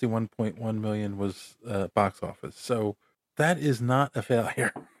 751.1 million was box office. So that is not a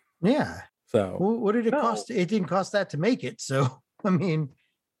failure. Yeah. So what did it cost? It didn't cost that to make it. So, I mean,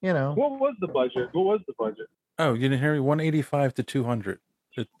 you know. What was the budget? Oh, you didn't hear me? 185 to 200.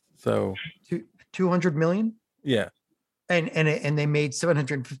 So 200 million? Yeah. And they made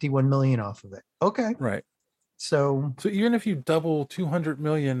 751 million off of it. Okay. Right. So even if you double 200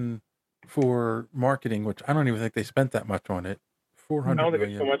 million for marketing, which I don't even think they spent that much on it, 400 I don't think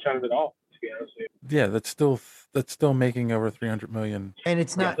million. it's so much out of it all, to be honest with you. Yeah, that's still making over 300 million. And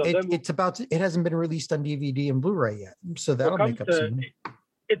it's not. It hasn't been released on DVD and Blu-ray yet, so that'll make up some.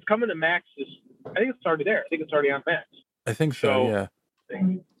 It's coming to Max. I think it's already there. I think it's already on Max. I think so. Yeah. I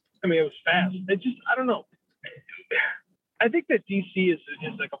mean, it was fast. I don't know. I think that DC is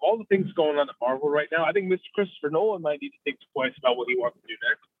like, of all the things going on at Marvel right now, I think Mr. Christopher Nolan might need to think twice about what he wants to do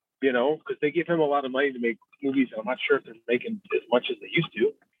next. You know, because they give him a lot of money to make movies, and I'm not sure if they're making as much as they used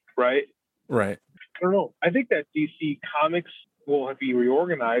to. Right. Right. I don't know. I think that DC Comics will be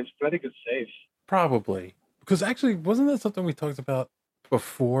reorganized, but I think it's safe. Probably. Because actually, wasn't that something we talked about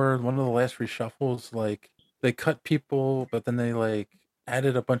before? One of the last reshuffles, like they cut people, but then they like they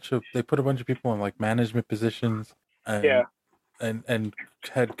put a bunch of people in like management positions. And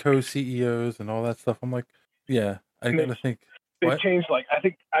had co-CEOs and all that stuff. I'm like, yeah, I gotta think. They've changed, like, I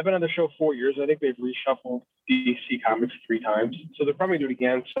think I've been on the show 4 years. I think they've reshuffled DC Comics 3 times. So they're probably going to do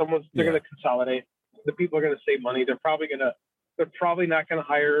it again. They're going to consolidate. The people are going to save money. They're probably not going to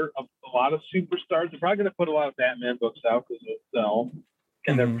hire a lot of superstars. They're probably going to put a lot of Batman books out because they'll sell.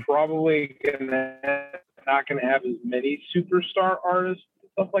 And they're probably not going to have as many superstar artists and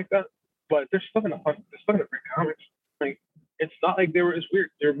stuff like that. But they're still going to bring comics. Like, it's not like it's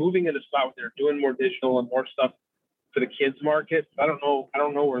weird. They're moving in a spot where they're doing more digital and more stuff for the kids market. I don't know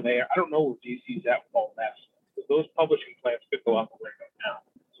where they are. I don't know where DC's at with all that stuff. Those publishing plans could go out the window now.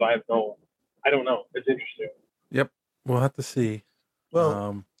 So I don't know. It's interesting. Yep. We'll have to see.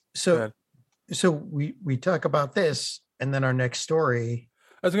 Well, so we talk about this, and then our next story.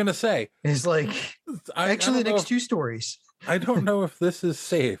 I was going to say is like the next 2 stories. I don't know if this is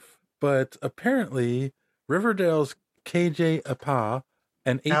safe, but apparently Riverdale's KJ Apa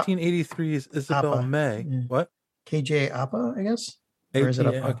and 1883's Isabel Appa. May. Yeah. What? KJ Appa, I guess? Or is it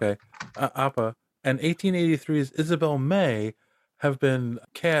Appa? Okay. Appa and 1883's Isabel May have been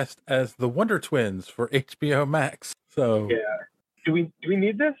cast as the Wonder Twins for HBO Max. So yeah. Do we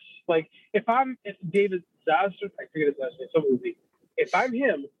need this? Like, if David Zaslav, I forget his last name, if I'm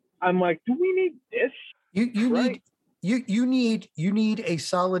him, I'm like, do we need this? You need a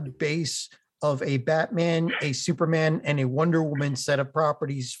solid base of a Batman, a Superman, and a Wonder Woman set of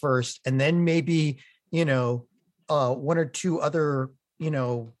properties first, and then maybe, 1 or 2 other,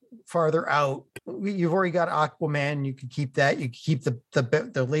 farther out. You've already got Aquaman. You could keep that. You could keep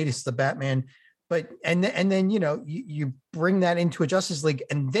the latest, the Batman, but and then you bring that into a Justice League,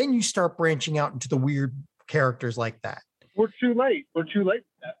 and then you start branching out into the weird characters like that. We're too late with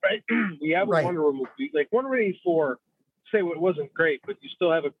that, right? We have a Wonder Woman movie, like Wonder Woman 84. Say it wasn't great, but you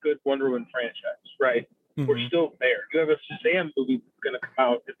still have a good Wonder Woman franchise, right? Mm-hmm. We're still there. You have a Shazam movie that's going to come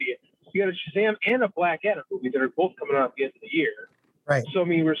out at the you got a Shazam and a Black Adam movie that are both coming out at the end of the year. Right. So I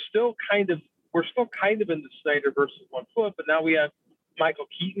mean, we're still kind of in the Snyder versus one foot, but now we have Michael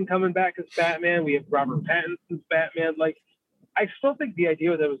Keaton coming back as Batman. We have Robert Pattinson's Batman. Like, I still think the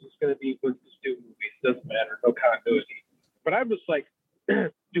idea that it was just going to be was just do movies. Doesn't matter, no continuity. But I was like,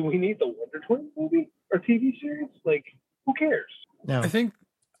 do we need the Wonder Twins movie or TV series? Like, who cares? No. I think,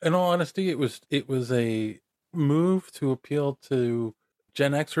 in all honesty, it was a move to appeal to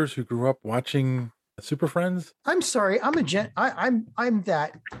Gen Xers who grew up watching Super Friends. I'm sorry. I'm that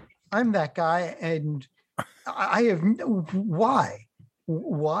guy, and I have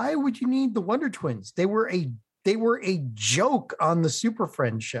why would you need the Wonder Twins? They were a joke on the Super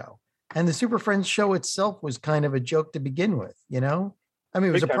Friends show, and the Super Friends show itself was kind of a joke to begin with. You know, I mean,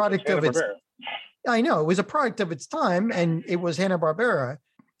 it was a product of its. I know it was a product of its time, and it was Hanna-Barbera,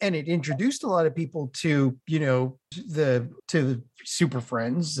 and it introduced a lot of people to the Super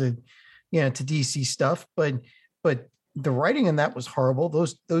Friends, to DC stuff, but the writing in that was horrible.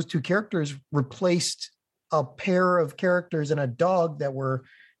 Those two characters replaced a pair of characters and a dog that were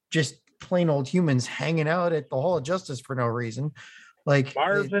just plain old humans hanging out at the Hall of Justice for no reason. Like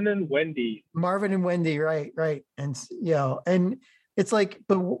Marvin and Wendy, right. And and it's like,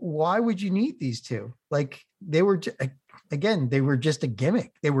 but why would you need these two? Like, they were just a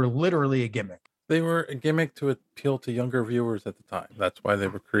gimmick. They were literally a gimmick. They were a gimmick to appeal to younger viewers at the time. That's why they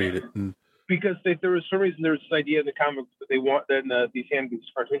were created. And because there was some reason there was this idea in the comics that they want these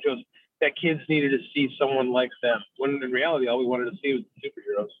cartoon shows that kids needed to see someone like them. When in reality, all we wanted to see was the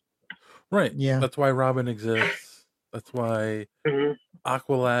superheroes. Right. Yeah. That's why Robin exists. That's why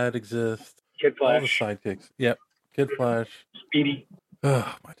Aqualad exists. Kid Flash. All the sidekicks. Yep. Kid Flash. Speedy.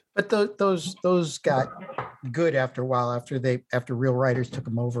 But those got good after a while, after real writers took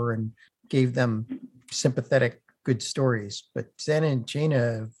them over and gave them sympathetic, good stories. But Xana and Jaina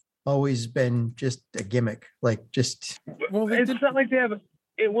have always been just a gimmick. Like, just it's not like they have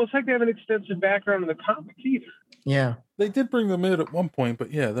it's like they have an extensive background in the comics either. Yeah. They did bring them in at one point,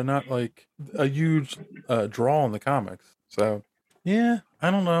 but yeah, they're not like a huge draw in the comics. So yeah,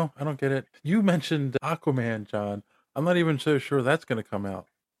 I don't know. I don't get it. You mentioned Aquaman, John. I'm not even so sure that's going to come out.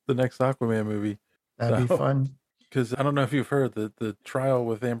 The next Aquaman movie. That'd be fun. Because I don't know if you've heard that the trial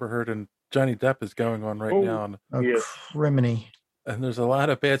with Amber Heard and Johnny Depp is going on right now. Criminy. And there's a lot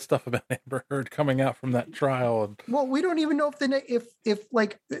of bad stuff about Amber Heard coming out from that trial. And well, we don't even know if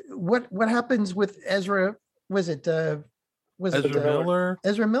what happens with Ezra. Was it Ezra Miller?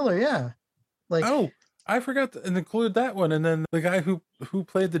 Ezra Miller, yeah. Like, oh, I forgot to include that one. And then the guy who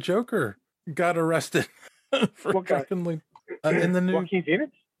played the Joker got arrested for drunkenly in the new Joaquin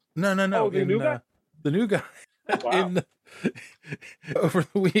Phoenix? No. Oh, the new guy? The new guy. Wow. Over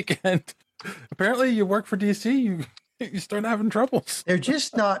the weekend. Apparently, you work for DC. You start having troubles. They're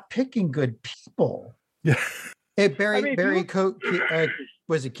just not picking good people. Yeah. Hey, Barry Coat,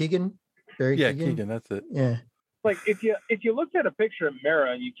 was it Keegan? Keegan, that's it. Yeah. Like, if you looked at a picture of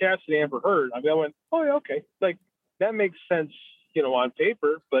Mara and you casted Amber Heard, I mean, I went, oh yeah, okay, like that makes sense, on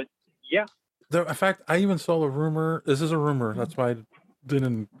paper. But yeah. In fact, I even saw a rumor. This is a rumor. That's why I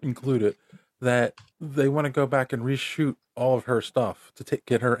didn't include it. That they want to go back and reshoot all of her stuff to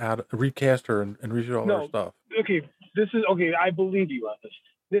get her out, recast her, and reshoot all her stuff. Okay, I believe you on this.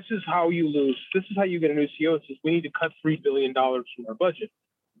 This is how you lose. This is how you get a new CEO. It says we need to cut $3 billion from our budget.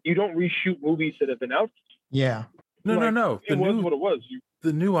 You don't reshoot movies that have been out. Yeah. No. It was what it was.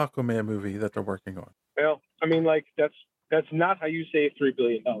 The new Aquaman movie that they're working on. Well, I mean, like that's not how you save $3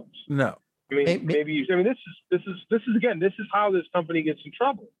 billion. No. I mean, maybe you. I mean, this is how this company gets in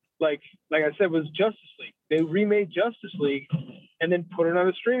trouble. Like I said, was Justice League. They remade Justice League and then put it on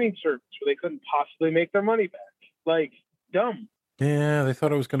a streaming service where they couldn't possibly make their money back. Like, dumb. Yeah, they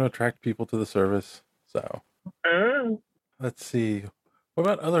thought it was going to attract people to the service. So let's see. What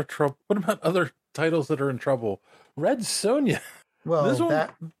about other titles that are in trouble? Red Sonja. Well,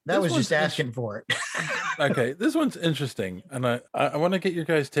 that was just asking for it. Okay, this one's interesting, and I want to get your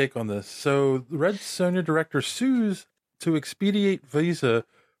guys' take on this. So, the Red Sonja director sues to expedite visa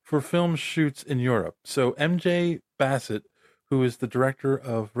for film shoots in Europe. So, MJ Bassett, who is the director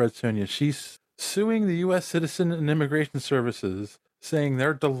of Red Sonja, she's suing the U.S. Citizen and Immigration Services, saying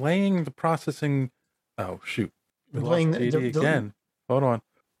they're delaying the processing. Oh, shoot. We lost JD again. Hold on.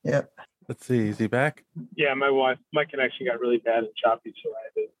 Yep. Let's see. Is he back? Yeah, my connection got really bad and choppy, so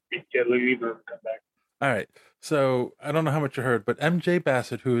I had to leave and come back. All right. So I don't know how much you heard, but MJ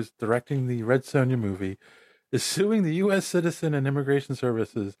Bassett, who is directing the Red Sonja movie, is suing the U.S. Citizen and Immigration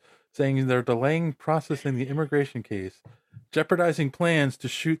Services, saying they're delaying processing the immigration case, jeopardizing plans to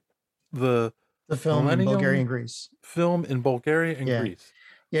shoot the film in Bulgaria and Greece. Film in Bulgaria and Greece.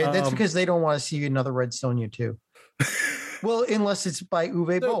 Yeah, that's because they don't want to see another Red Sonja too. Well, unless it's by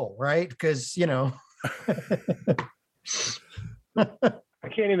Uwe Boll, right? Because I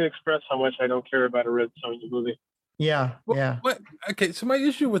can't even express how much I don't care about a Red Sonja movie. Yeah, yeah. Okay, so my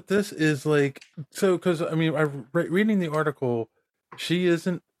issue with this is like, so because I mean, reading the article, she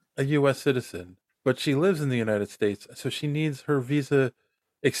isn't a U.S. citizen, but she lives in the United States, so she needs her visa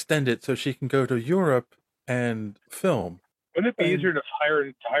extended so she can go to Europe and film. Wouldn't it be easier to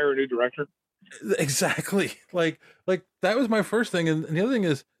hire a new director? Exactly. Like that was my first thing, and the other thing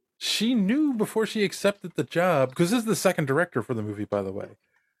is she knew before she accepted the job, because this is the second director for the movie, by the way.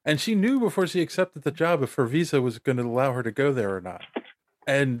 And she knew before she accepted the job if her visa was going to allow her to go there or not.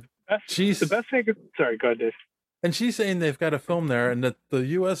 And she's the best thing. Sorry, go ahead, Dave. And she's saying they've got to film there, and that the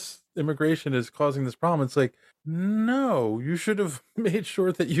U.S. immigration is causing this problem. It's like, no, you should have made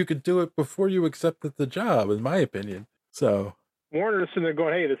sure that you could do it before you accepted the job, in my opinion. So Warner's sitting there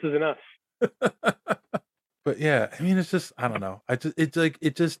going, "Hey, this isn't us." But yeah, I mean, it's just, I don't know.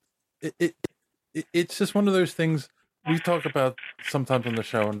 It's just one of those things we talk about sometimes on the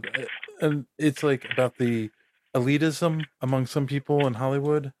show, and it's like about the elitism among some people in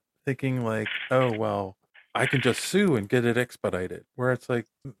Hollywood, thinking like, oh well, I can just sue and get it expedited. Where it's like,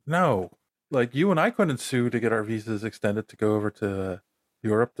 no, like you and I couldn't sue to get our visas extended to go over to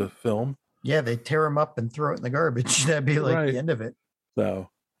Europe to film. Yeah, they tear them up and throw it in the garbage. That'd be like the end of it.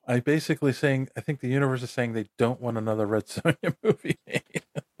 So I basically saying, I think the universe is saying they don't want another Red Sonja movie made.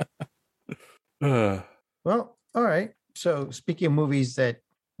 Well, all right. So speaking of movies that,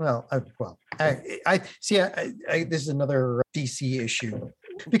 I see. This is another DC issue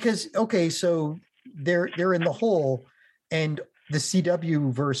because so they're in the hole, and the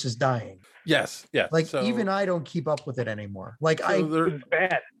CW verse is dying. Yes. Like even I don't keep up with it anymore. Like it's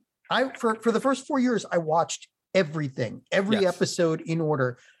bad. For the first 4 years, I watched everything, every episode in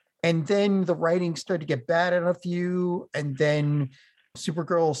order. And then the writing started to get bad on a few. And then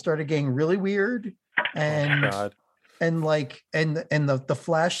Supergirl started getting really weird. And the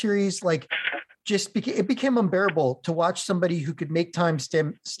Flash series, like it became unbearable to watch somebody who could make time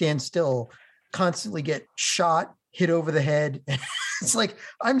stand still, constantly get shot, hit over the head. It's like,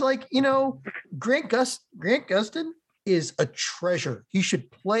 I'm like, Grant Gustin is a treasure. He should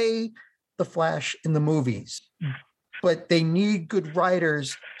play the Flash in the movies, but they need good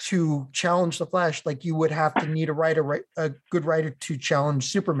writers to challenge the Flash. Like you would have to need a good writer to challenge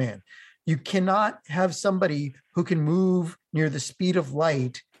Superman. You cannot have somebody who can move near the speed of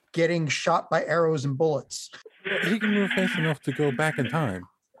light getting shot by arrows and bullets. He can move fast enough to go back in time.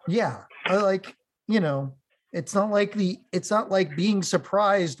 Yeah. It's not like being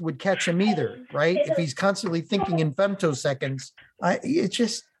surprised would catch him either, right? If he's constantly thinking in femtoseconds,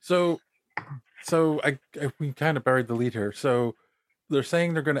 we kind of buried the lead here. So they're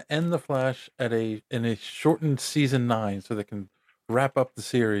saying they're going to end the Flash in a shortened season 9, so they can wrap up the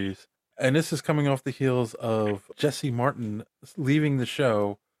series. And this is coming off the heels of Jesse Martin leaving the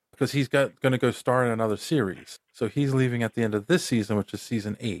show because he's going to go star in another series. So he's leaving at the end of this season, which is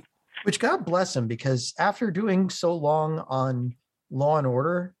season 8. Which God bless him, because after doing so long on Law and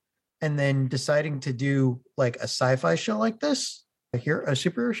Order and then deciding to do like a sci-fi show like this, a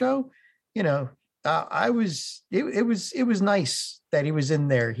superhero show, it was nice that he was in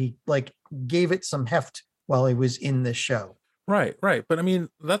there. He like gave it some heft while he was in the show. Right. But I mean,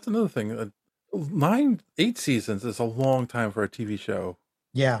 that's another thing. 8 seasons is a long time for a TV show.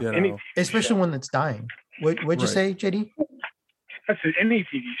 Yeah. Especially one that's dying. What'd you say, JD? I said any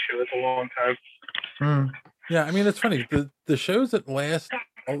TV show is a long time. Yeah, I mean, it's funny. The shows that last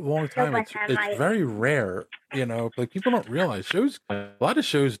a long time, it's very rare, like people don't realize a lot of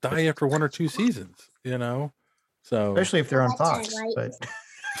shows die after 1 or 2 seasons, so especially if they're on Fox. But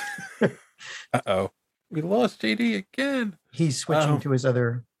we lost JD again. He's switching to his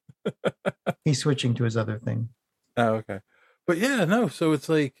other. He's switching to his other thing. Oh, okay. But yeah, no. So it's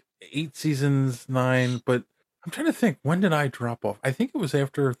like 8 seasons, 9. But I'm trying to think, when did I drop off? I think it was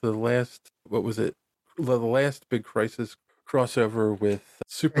after the last. What was it? The last big Crisis crossover with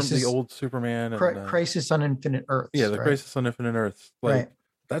the old Superman and Crisis on Infinite Earths. Yeah, the Crisis on Infinite Earths. Like,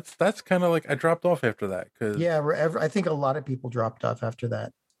 that's kind of like I dropped off after that because I think a lot of people dropped off after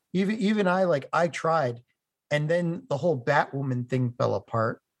that. Even I tried, and then the whole Batwoman thing fell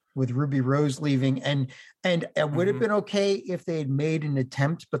apart with Ruby Rose leaving, and it would have been okay if they had made an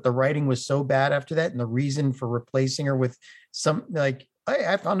attempt, but the writing was so bad after that, and the reason for replacing her with some like, hey,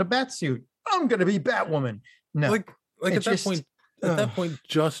 I found a bat suit, I'm gonna be Batwoman. No, like at that point,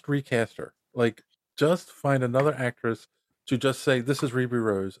 just recast her. Like, just find another actress to just say this is Ruby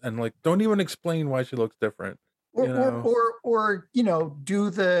Rose, and like don't even explain why she looks different. Or, You know. or do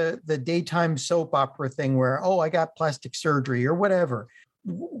the daytime soap opera thing where, oh, I got plastic surgery or whatever,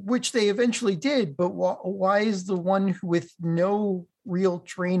 which they eventually did. But why is the one with no real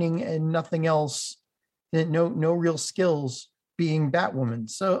training and nothing else, no real skills, being Batwoman?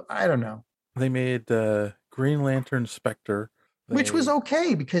 So I don't know. They made Green Lantern Spectre, Which was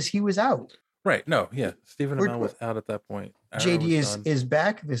okay because he was out. right. No, yeah, Stephen We're- Amell was out at that point. Arrow JD was done. is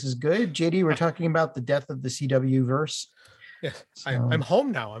back. This is good. JD, we're talking about the death of the CW verse. Yes, So- I'm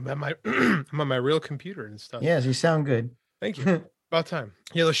home now. I'm at my I'm on my real computer and stuff. Yes, you sound good. Thank you. About time.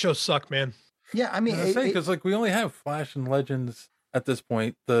 Yeah, those shows suck, man. Yeah, I mean, because like we only have Flash and Legends at this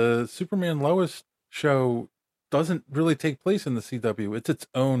point. The Superman Lois show doesn't really take place in the CW. It's its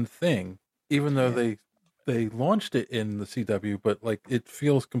own thing, even though they launched it in the CW, but like it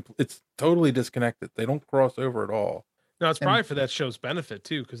feels it's totally disconnected. They don't cross over at all. No, it's probably for that show's benefit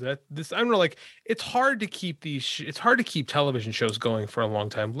too, because I don't know, like it's hard to keep it's hard to keep television shows going for a long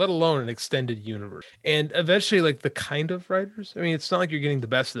time, let alone an extended universe. And eventually, like the kind of writers, I mean, it's not like you're getting the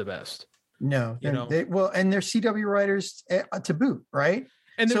best of the best. No, You know. and they're CW writers to boot, right?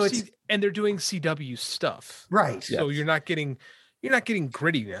 And So they're it's- and they're doing CW stuff, Right. So you're not getting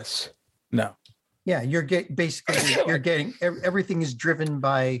grittiness. No. Yeah, you're getting everything is driven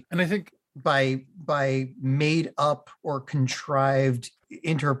by, and I think by made up or contrived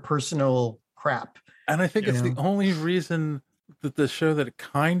interpersonal crap. And I think You it's know? the only reason that the show that it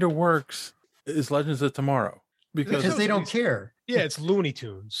kind of works is Legends of Tomorrow Because they don't care. Yeah, it's Looney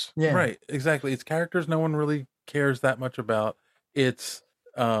Tunes. Yeah. Right, exactly. It's characters no one really cares that much about. It's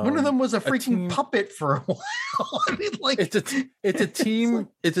One of them was a freaking team- puppet for a while. I mean, like it's a team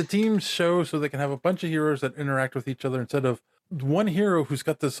it's a team show so they can have a bunch of heroes that interact with each other instead of one hero who's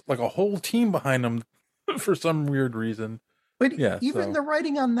got this like a whole team behind them for some weird reason. But Yeah, even so- the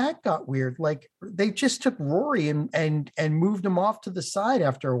writing on that got weird. Like they just took Rory and moved him off to the side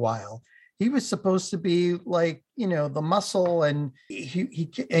after a while. He was supposed to be like, the muscle and he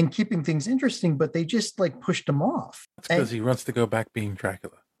and keeping things interesting, but they just like pushed him off. It's because he wants to go back being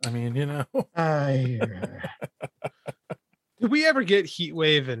Dracula. I mean, Did we ever get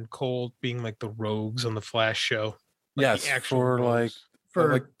Heatwave and Cold being like the rogues on the Flash show? Like yes, the actual for rogues?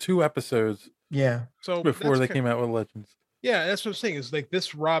 like 2 episodes yeah. So before that's they came out with Legends. Yeah, that's what I'm saying. Is like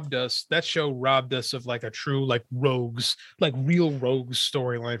that show robbed us of like a true like rogues, like real rogues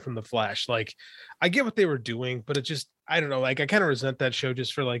storyline from the Flash. Like I get what they were doing, but it just, I don't know, like I kind of resent that show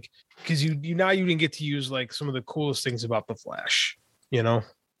just for like, because you didn't get to use like some of the coolest things about the Flash, Yeah.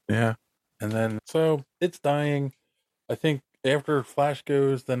 And then so it's dying. I think after Flash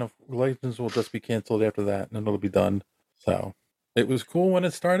goes, then Legends will just be canceled after that, and then it'll be done. So it was cool when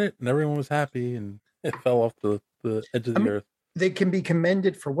it started and everyone was happy, and it fell off the edge of the earth. They can be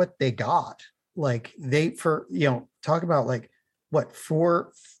commended for what they got. Like talk about like what,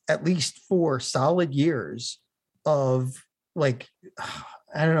 at least 4 solid years of like,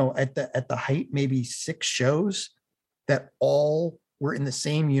 I don't know, at the height, maybe 6 shows that all were in the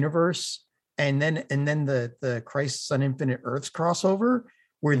same universe. And then the Crisis on Infinite Earths crossover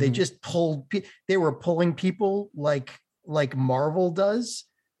where they just they were pulling people like Marvel does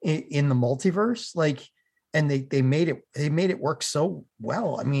in the multiverse. Like, and they made it work so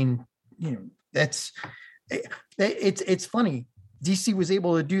well. I mean, it's funny. DC was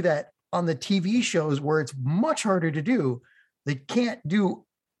able to do that on the TV shows where it's much harder to do. They can't do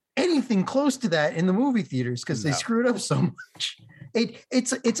anything close to that in the movie theaters because they screwed up so much.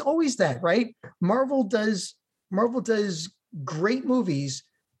 It's always that, right? Marvel does great movies,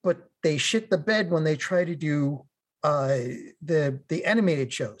 but they shit the bed when they try to do the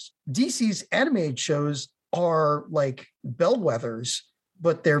animated shows. DC's animated shows are like bellwethers,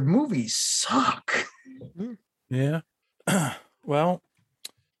 but their movies suck. Yeah. Well,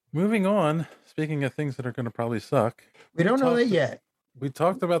 moving on. Speaking of things that are going to probably suck, We don't know that yet. We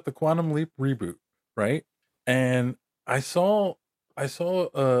talked about the Quantum Leap reboot, right? And I saw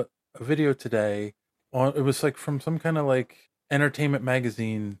a video today on, it was like from some kind of like entertainment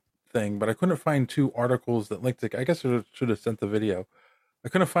magazine thing, but I couldn't find 2 articles that linked it. I guess I should have sent the video. I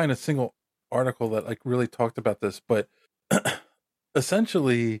couldn't find a single article that like really talked about this, but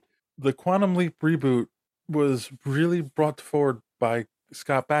essentially the Quantum Leap reboot was really brought forward by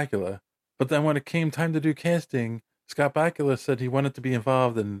Scott Bakula. But then when it came time to do casting, Scott Bakula said he wanted to be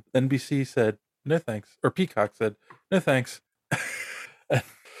involved, and NBC said, no thanks. Or Peacock said, no thanks.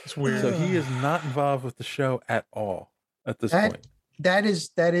 It's weird. So he is not involved with the show at all at this point. That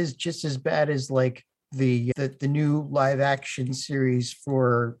is just as bad as like the new live action series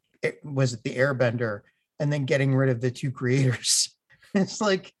for was it the Airbender, and then getting rid of the 2 creators. It's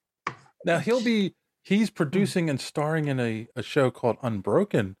like Now he'll be he's producing and starring in a show called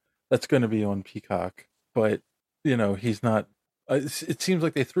Unbroken that's going to be on Peacock, but he's not. It seems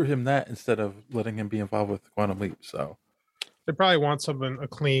like they threw him that instead of letting him be involved with Quantum Leap. So they probably want a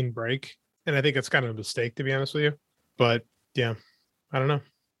clean break, and I think it's kind of a mistake, to be honest with you. But yeah, I don't know.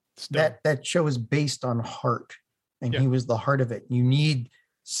 That show is based on heart, and he was the heart of it. You need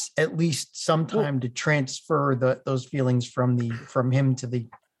at least some time to transfer those feelings from him to the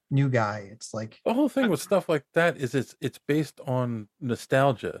new guy. It's like the whole thing with stuff like that is it's based on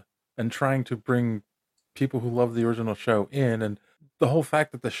nostalgia and trying to bring people who love the original show in, and the whole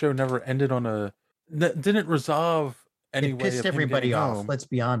fact that the show never ended on didn't resolve any way. It pissed everybody off. Home. Let's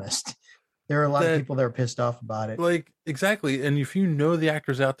be honest. There are a lot of people that are pissed off about it. Like, exactly. And if you know the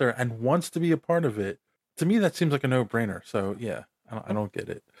actor's out there and wants to be a part of it, to me that seems like a no-brainer. So yeah, I don't get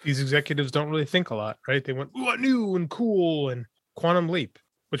it. These executives don't really think a lot, right? They went new and cool and Quantum Leap,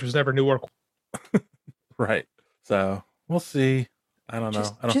 which was never new or cool. Right. So we'll see. I don't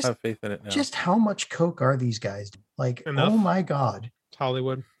know. I don't have faith in it now. Just how much coke are these guys? Like, enough. Oh my God. It's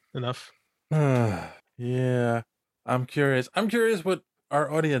Hollywood. Enough. Yeah. I'm curious what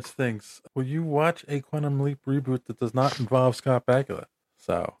our audience thinks. Will you watch a Quantum Leap reboot that does not involve Scott Bakula?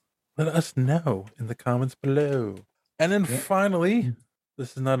 So let us know in the comments below. And then finally,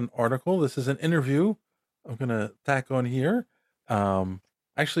 this is not an article. This is an interview I'm going to tack on here.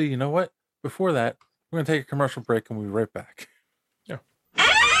 Actually, you know what? Before that, we're going to take a commercial break and we'll be right back. Yeah.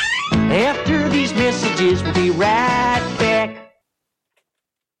 After these messages, we'll be right back.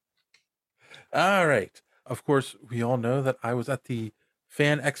 All right. Of course, we all know that I was at the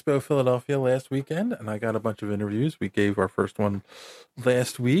Fan Expo Philadelphia last weekend, and I got a bunch of interviews. We gave our first one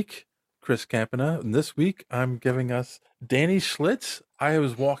last week, Chris Campana, and this week I'm giving us Danny Schlitz. I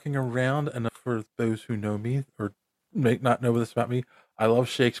was walking around, and for those who know me or may not know this about me, I love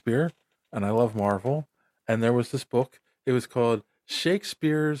Shakespeare and I love Marvel. And there was this book. It was called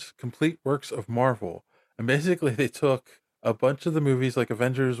Shakespeare's Complete Works of Marvel. And basically they took a bunch of the movies like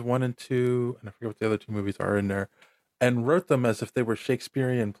Avengers 1 and 2, and I forget what the other two movies are in there, and wrote them as if they were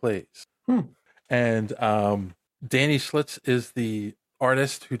Shakespearean plays. And Danny Schlitz is the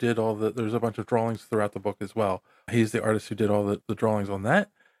artist who did there's a bunch of drawings throughout the book as well. He's the artist who did all the drawings on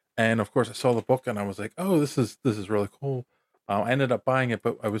that. And of course I saw the book and I was like, oh, this is really cool. I ended up buying it,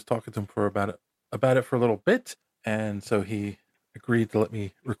 but I was talking to him about it for a little bit. And so he agreed to let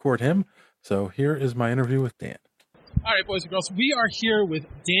me record him. So here is my interview with Dan. All right, boys and girls, we are here with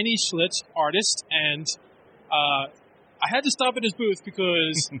Danny Schlitz, artist, and I had to stop at his booth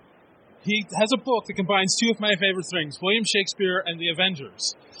because he has a book that combines two of my favorite things, William Shakespeare and the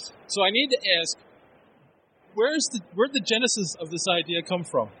Avengers. So I need to ask, where'd the genesis of this idea come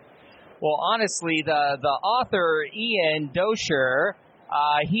from? Well, honestly, the author Ian Dosher,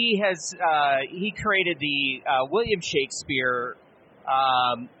 he created the William Shakespeare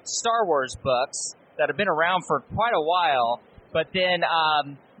Star Wars books that have been around for quite a while. But then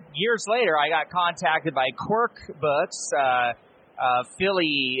years later, I got contacted by Quirk Books,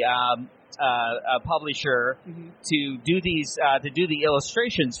 Philly publisher, to do the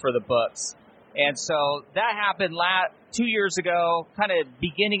illustrations for the books. And so that happened 2 years ago, kind of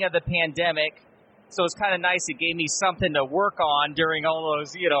beginning of the pandemic. So it's kind of nice. It gave me something to work on during all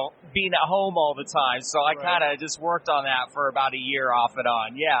those, being at home all the time. So I kind of just worked on that for about a year off and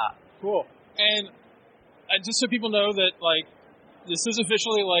on. Yeah. Cool. And just so people know that, like, this is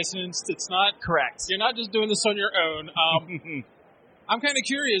officially licensed. It's not correct. You're not just doing this on your own. I'm kind of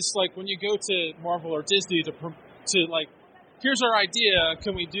curious, like, when you go to Marvel or Disney to like, here's our idea.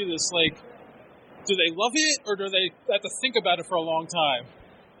 Can we do this? Like, do they love it or do they have to think about it for a long time?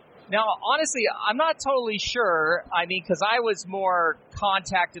 Now, honestly, I'm not totally sure. I mean, because I was more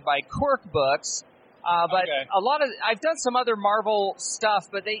contacted by Quirk Books. But I've done some other Marvel stuff,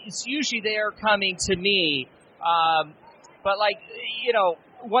 but it's usually they are coming to me. But like,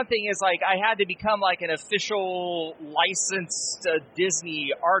 one thing is like I had to become like an official licensed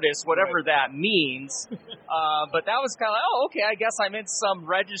Disney artist, whatever that means. But that was kind of like, okay, I guess I'm in some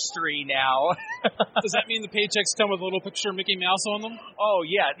registry now. Does that mean the paychecks come with a little picture of Mickey Mouse on them? Oh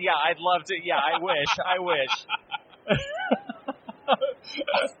yeah, I'd love to. Yeah, I wish.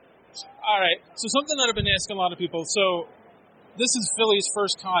 All right. So something that I've been asking a lot of people. So this is Philly's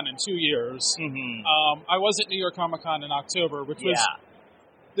first con in 2 years. I was at New York Comic Con in October, which was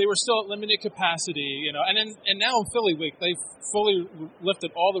they were still at limited capacity, and now in Philly Week they've fully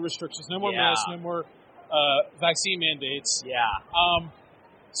lifted all the restrictions. No more masks, no more vaccine mandates.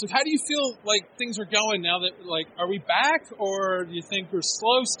 So how do you feel like things are going now that, like, are we back or do you think we're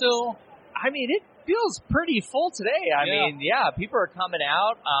slow still? I mean, it feels pretty full today. I mean, people are coming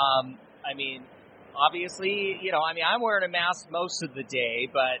out. I mean, obviously, I mean, I'm wearing a mask most of the day,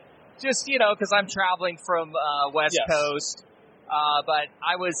 but just, because I'm traveling from West Coast. But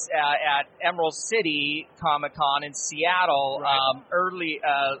I was at Emerald City Comic-Con in Seattle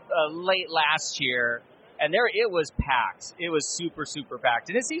late last year, and there it was packed. It was super, super packed,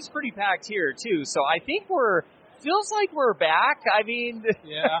 and it seems pretty packed here too. So I think feels like we're back. I mean,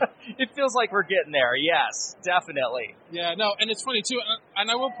 it feels like we're getting there. Yes, definitely. Yeah, no, and it's funny too,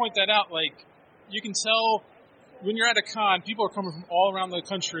 and I will point that out. Like, you can tell when you're at a con, people are coming from all around the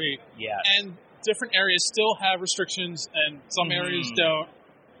country. Yes. And different areas still have restrictions, and some areas don't.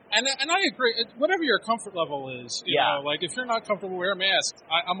 And I agree. Whatever your comfort level is, you know, like if you're not comfortable, wear a mask.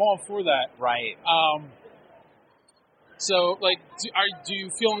 I'm all for that. Right. So, like, do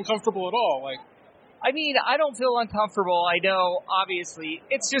you feel uncomfortable at all? Like, I mean, I don't feel uncomfortable. I know, obviously,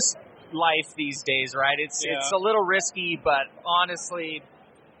 it's just life these days, right? It's a little risky, but honestly,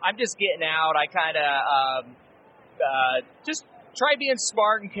 I'm just getting out. I kind of just try being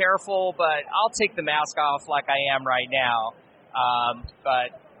smart and careful, but I'll take the mask off like I am right now.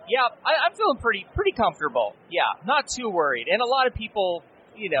 But yeah, I'm feeling pretty comfortable. Yeah, not too worried. And a lot of people,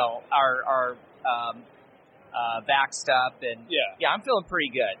 are vaxxed up, and I'm feeling pretty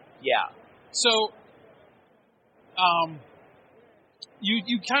good. Yeah. So,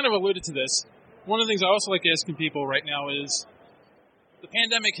 you kind of alluded to this. One of the things I also like asking people right now is the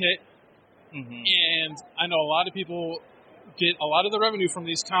pandemic hit, and I know a lot of people get a lot of the revenue from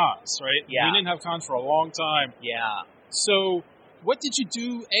these cons, right? Yeah. We didn't have cons for a long time. Yeah. So what did you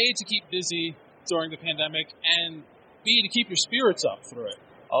do, A, to keep busy during the pandemic, and B, to keep your spirits up through it?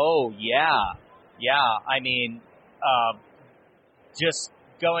 Oh, yeah. Yeah. I mean, just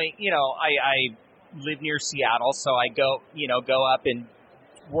going, I live near Seattle, so I go up and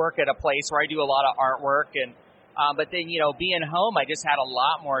work at a place where I do a lot of artwork. And but then, being home, I just had a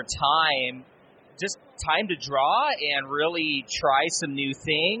lot more time to draw and really try some new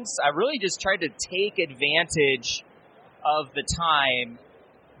things. I really just tried to take advantage of the time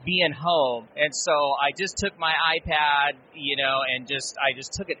being home. And so I just took my iPad, and I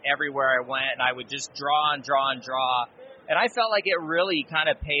just took it everywhere I went, and I would just draw and draw and draw. And I felt like it really kind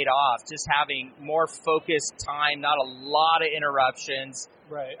of paid off, just having more focused time, not a lot of interruptions.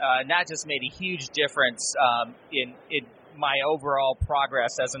 Right. And that just made a huge difference in my overall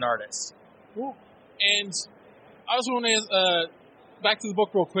progress as an artist. Cool. And I also want to back to the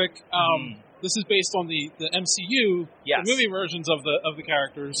book real quick. This is based on the MCU, the movie versions of the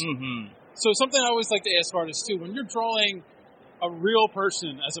characters. So something I always like to ask artists too: when you're drawing a real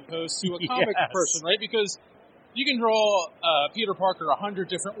person as opposed to a comic person, right? Because you can draw Peter Parker 100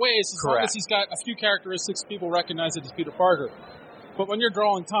 different ways as long as he's got a few characteristics people recognize it as Peter Parker. But when you're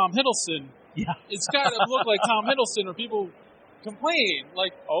drawing Tom Hiddleston, it's got to look like Tom Hiddleston, or people complain.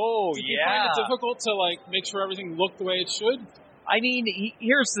 Like, did you find it difficult to make sure everything looked the way it should? I mean,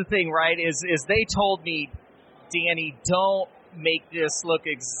 here's the thing, right? Is they told me, Danny, don't make this look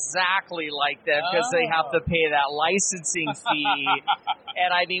exactly like them because they have to pay that licensing fee.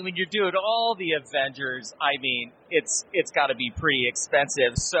 And I mean, when you're doing all the Avengers, I mean, it's got to be pretty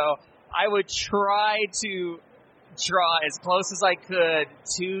expensive. So I would try to draw as close as I could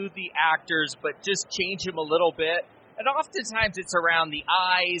to the actors, but just change them a little bit. And oftentimes it's around the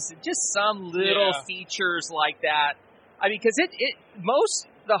eyes, and just some little features like that. I mean, because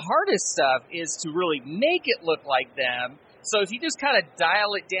the hardest stuff is to really make it look like them. So if you just kind of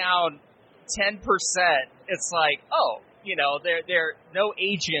dial it down 10%, it's like, they're no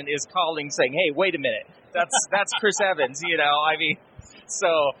agent is calling saying, "Hey, wait a minute, that's Chris Evans," I mean,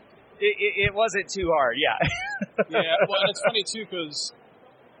 so it wasn't too hard, Yeah, well, and it's funny too because,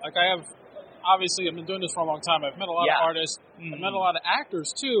 I've been doing this for a long time. I've met a lot of artists. I've met a lot of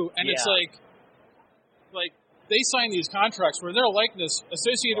actors too, and it's like they sign these contracts where their likeness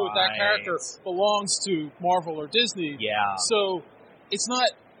associated with that character belongs to Marvel or Disney. Yeah. So it's not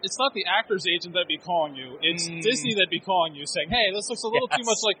the actor's agent that'd be calling you. It's Disney that'd be calling you saying, "Hey, this looks a little too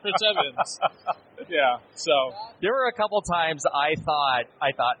much like Chris Evans." So there were a couple times I thought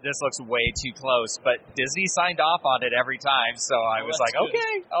this looks way too close, but Disney signed off on it every time. So I was like, good.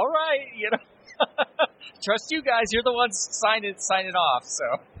 okay, all right, trust you guys. You're the ones sign it off.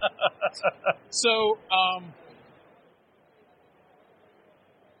 So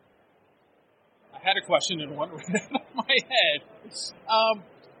I had a question and it went right out of my head.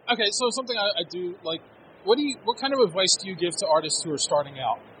 Okay, so something I do like. What kind of advice do you give to artists who are starting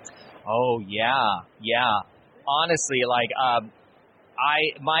out? Oh yeah. Honestly,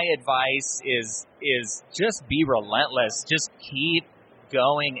 my advice is just be relentless. Just keep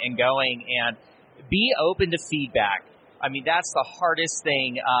going and going, and be open to feedback. I mean, that's the hardest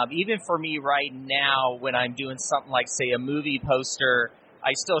thing. Even for me right now, when I'm doing something like, say, a movie poster,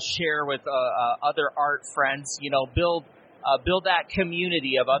 I still share with other art friends, build that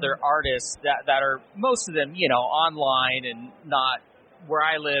community of other artists that are, most of them, online and not where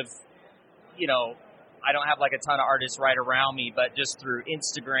I live. I don't have like a ton of artists right around me, but just through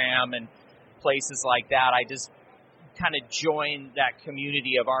Instagram and places like that, I just kind of join that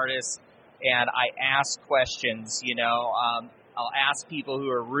community of artists and I ask questions, I'll ask people who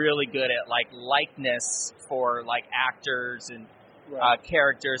are really good at like likeness for like actors and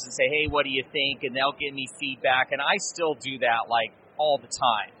characters and say, hey, what do you think? And they'll give me feedback. And I still do that like all the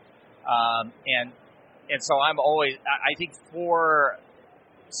time. And so I'm always, I think for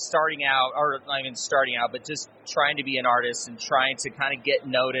starting out, or not even starting out, but just trying to be an artist and trying to kind of get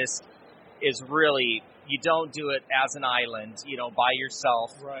noticed is really, you don't do it as an island, by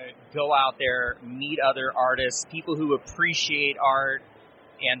yourself. Right. Go out there, meet other artists, people who appreciate art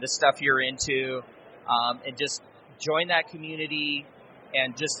and the stuff you're into, and just join that community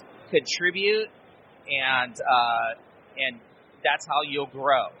and just contribute, and that's how you'll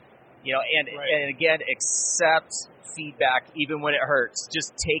grow. And again, accept feedback even when it hurts.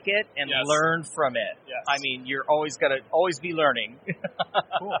 Just take it and learn from it. Yes. I mean, you're always be learning.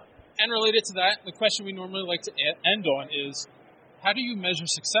 Cool. And related to that, the question we normally like to end on is, how do you measure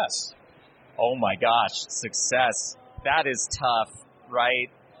success? Oh my gosh, success. That is tough, right?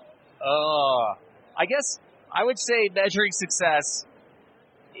 I guess I would say measuring success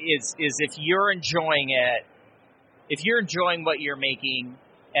is if you're enjoying it, if you're enjoying what you're making,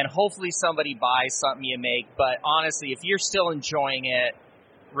 and hopefully somebody buys something you make. But honestly, if you're still enjoying it,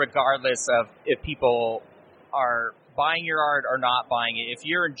 regardless of if people are buying your art or not buying it, if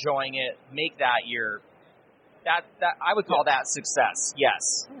you're enjoying it, make that that I would call that success.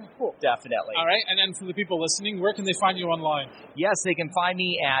 Yes. Cool. Definitely. All right. And then for the people listening, where can they find you online? Yes, they can find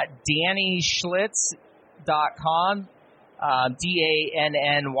me at DannySchlitz.com.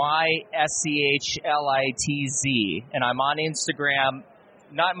 DannySchlitz. And I'm on Instagram.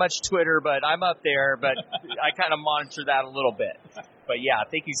 Not much Twitter, but I'm up there, but I kind of monitor that a little bit. But yeah,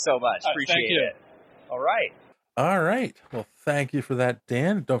 thank you so much. Appreciate it. All right. All right. Well, thank you for that,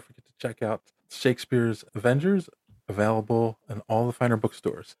 Dan. Don't forget to check out Shakespeare's Avengers, available in all the finer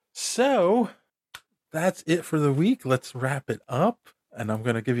bookstores. So that's it for the week. Let's wrap it up. And I'm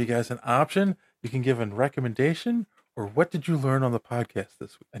going to give you guys an option. You can give a recommendation, or what did you learn on the podcast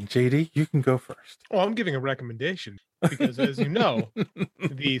this week? And JD, you can go first. Oh, I'm giving a recommendation because, as you know,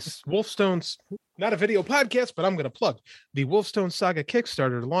 the Wolfstones, not a video podcast, but I'm going to plug the Wolfstone Saga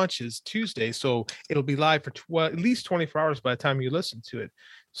Kickstarter launches Tuesday. So it'll be live for at least 24 hours by the time you listen to it.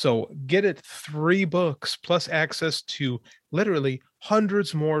 So get it, 3 books plus access to literally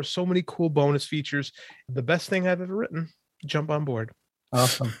hundreds more. So many cool bonus features. The best thing I've ever written. Jump on board.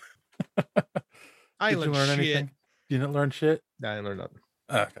 Awesome. Did you learn anything? You didn't learn shit? No, I didn't learn nothing.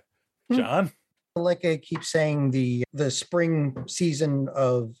 Okay. John? Like I keep saying, the spring season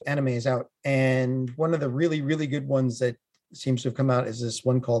of anime is out. And one of the really, really good ones that seems to have come out is this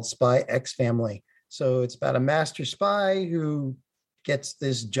one called Spy X Family. So it's about a master spy who gets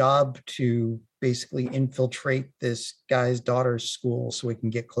this job to basically infiltrate this guy's daughter's school so he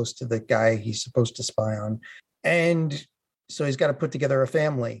can get close to the guy he's supposed to spy on. And so he's got to put together a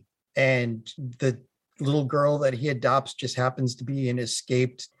family. And the little girl that he adopts just happens to be an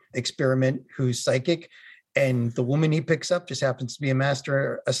escaped experiment who's psychic. And the woman he picks up just happens to be a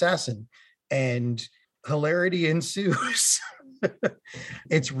master assassin. And hilarity ensues.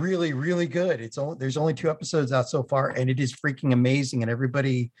 It's really, really good. There's only 2 episodes out so far, and it is freaking amazing. And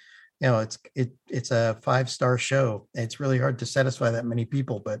everybody, it's a 5-star show. It's really hard to satisfy that many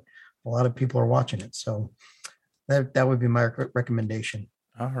people, but a lot of people are watching it. So that would be my recommendation.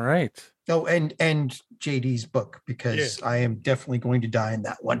 All right. Oh, and JD's book, because I am definitely going to die in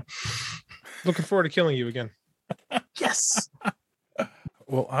that one. Looking forward to killing you again. Yes.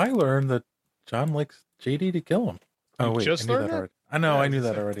 Well, I learned that John likes JD to kill him. Oh, wait. Just I knew learned that that? already. I know. I knew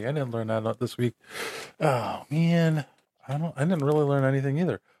that already. I didn't learn that this week. Oh, man. I didn't really learn anything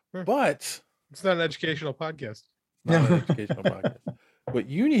either. But it's not an educational podcast. Not an educational podcast. What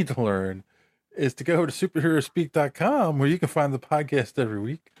you need to learn is to go to superheroespeak.com, where you can find the podcast every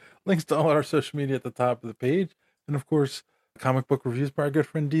week. Links to all our social media at the top of the page. And of course, comic book reviews by our good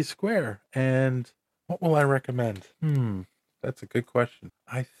friend D Square. And what will I recommend? That's a good question.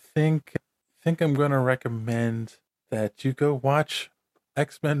 I think I'm going to recommend that you go watch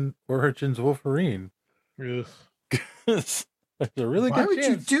X-Men Origins Wolverine. Yes. There's a really Why good would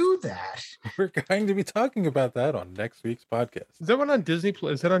chance you do that? we're going to be talking about that on next week's podcast. Is that one on Disney?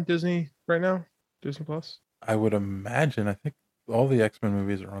 Is that on Disney right now? Disney Plus? I would imagine. I think all the X-Men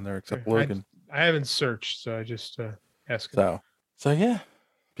movies are on there except Logan. I haven't searched, so I just asked. So yeah,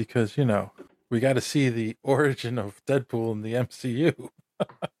 because we got to see the origin of Deadpool in the MCU.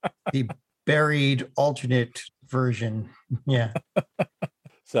 The buried alternate version. Yeah.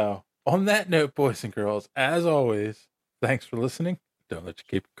 So on that note, boys and girls, as always, thanks for listening. Don't let your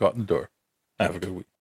cape get caught in the door. Have a good week.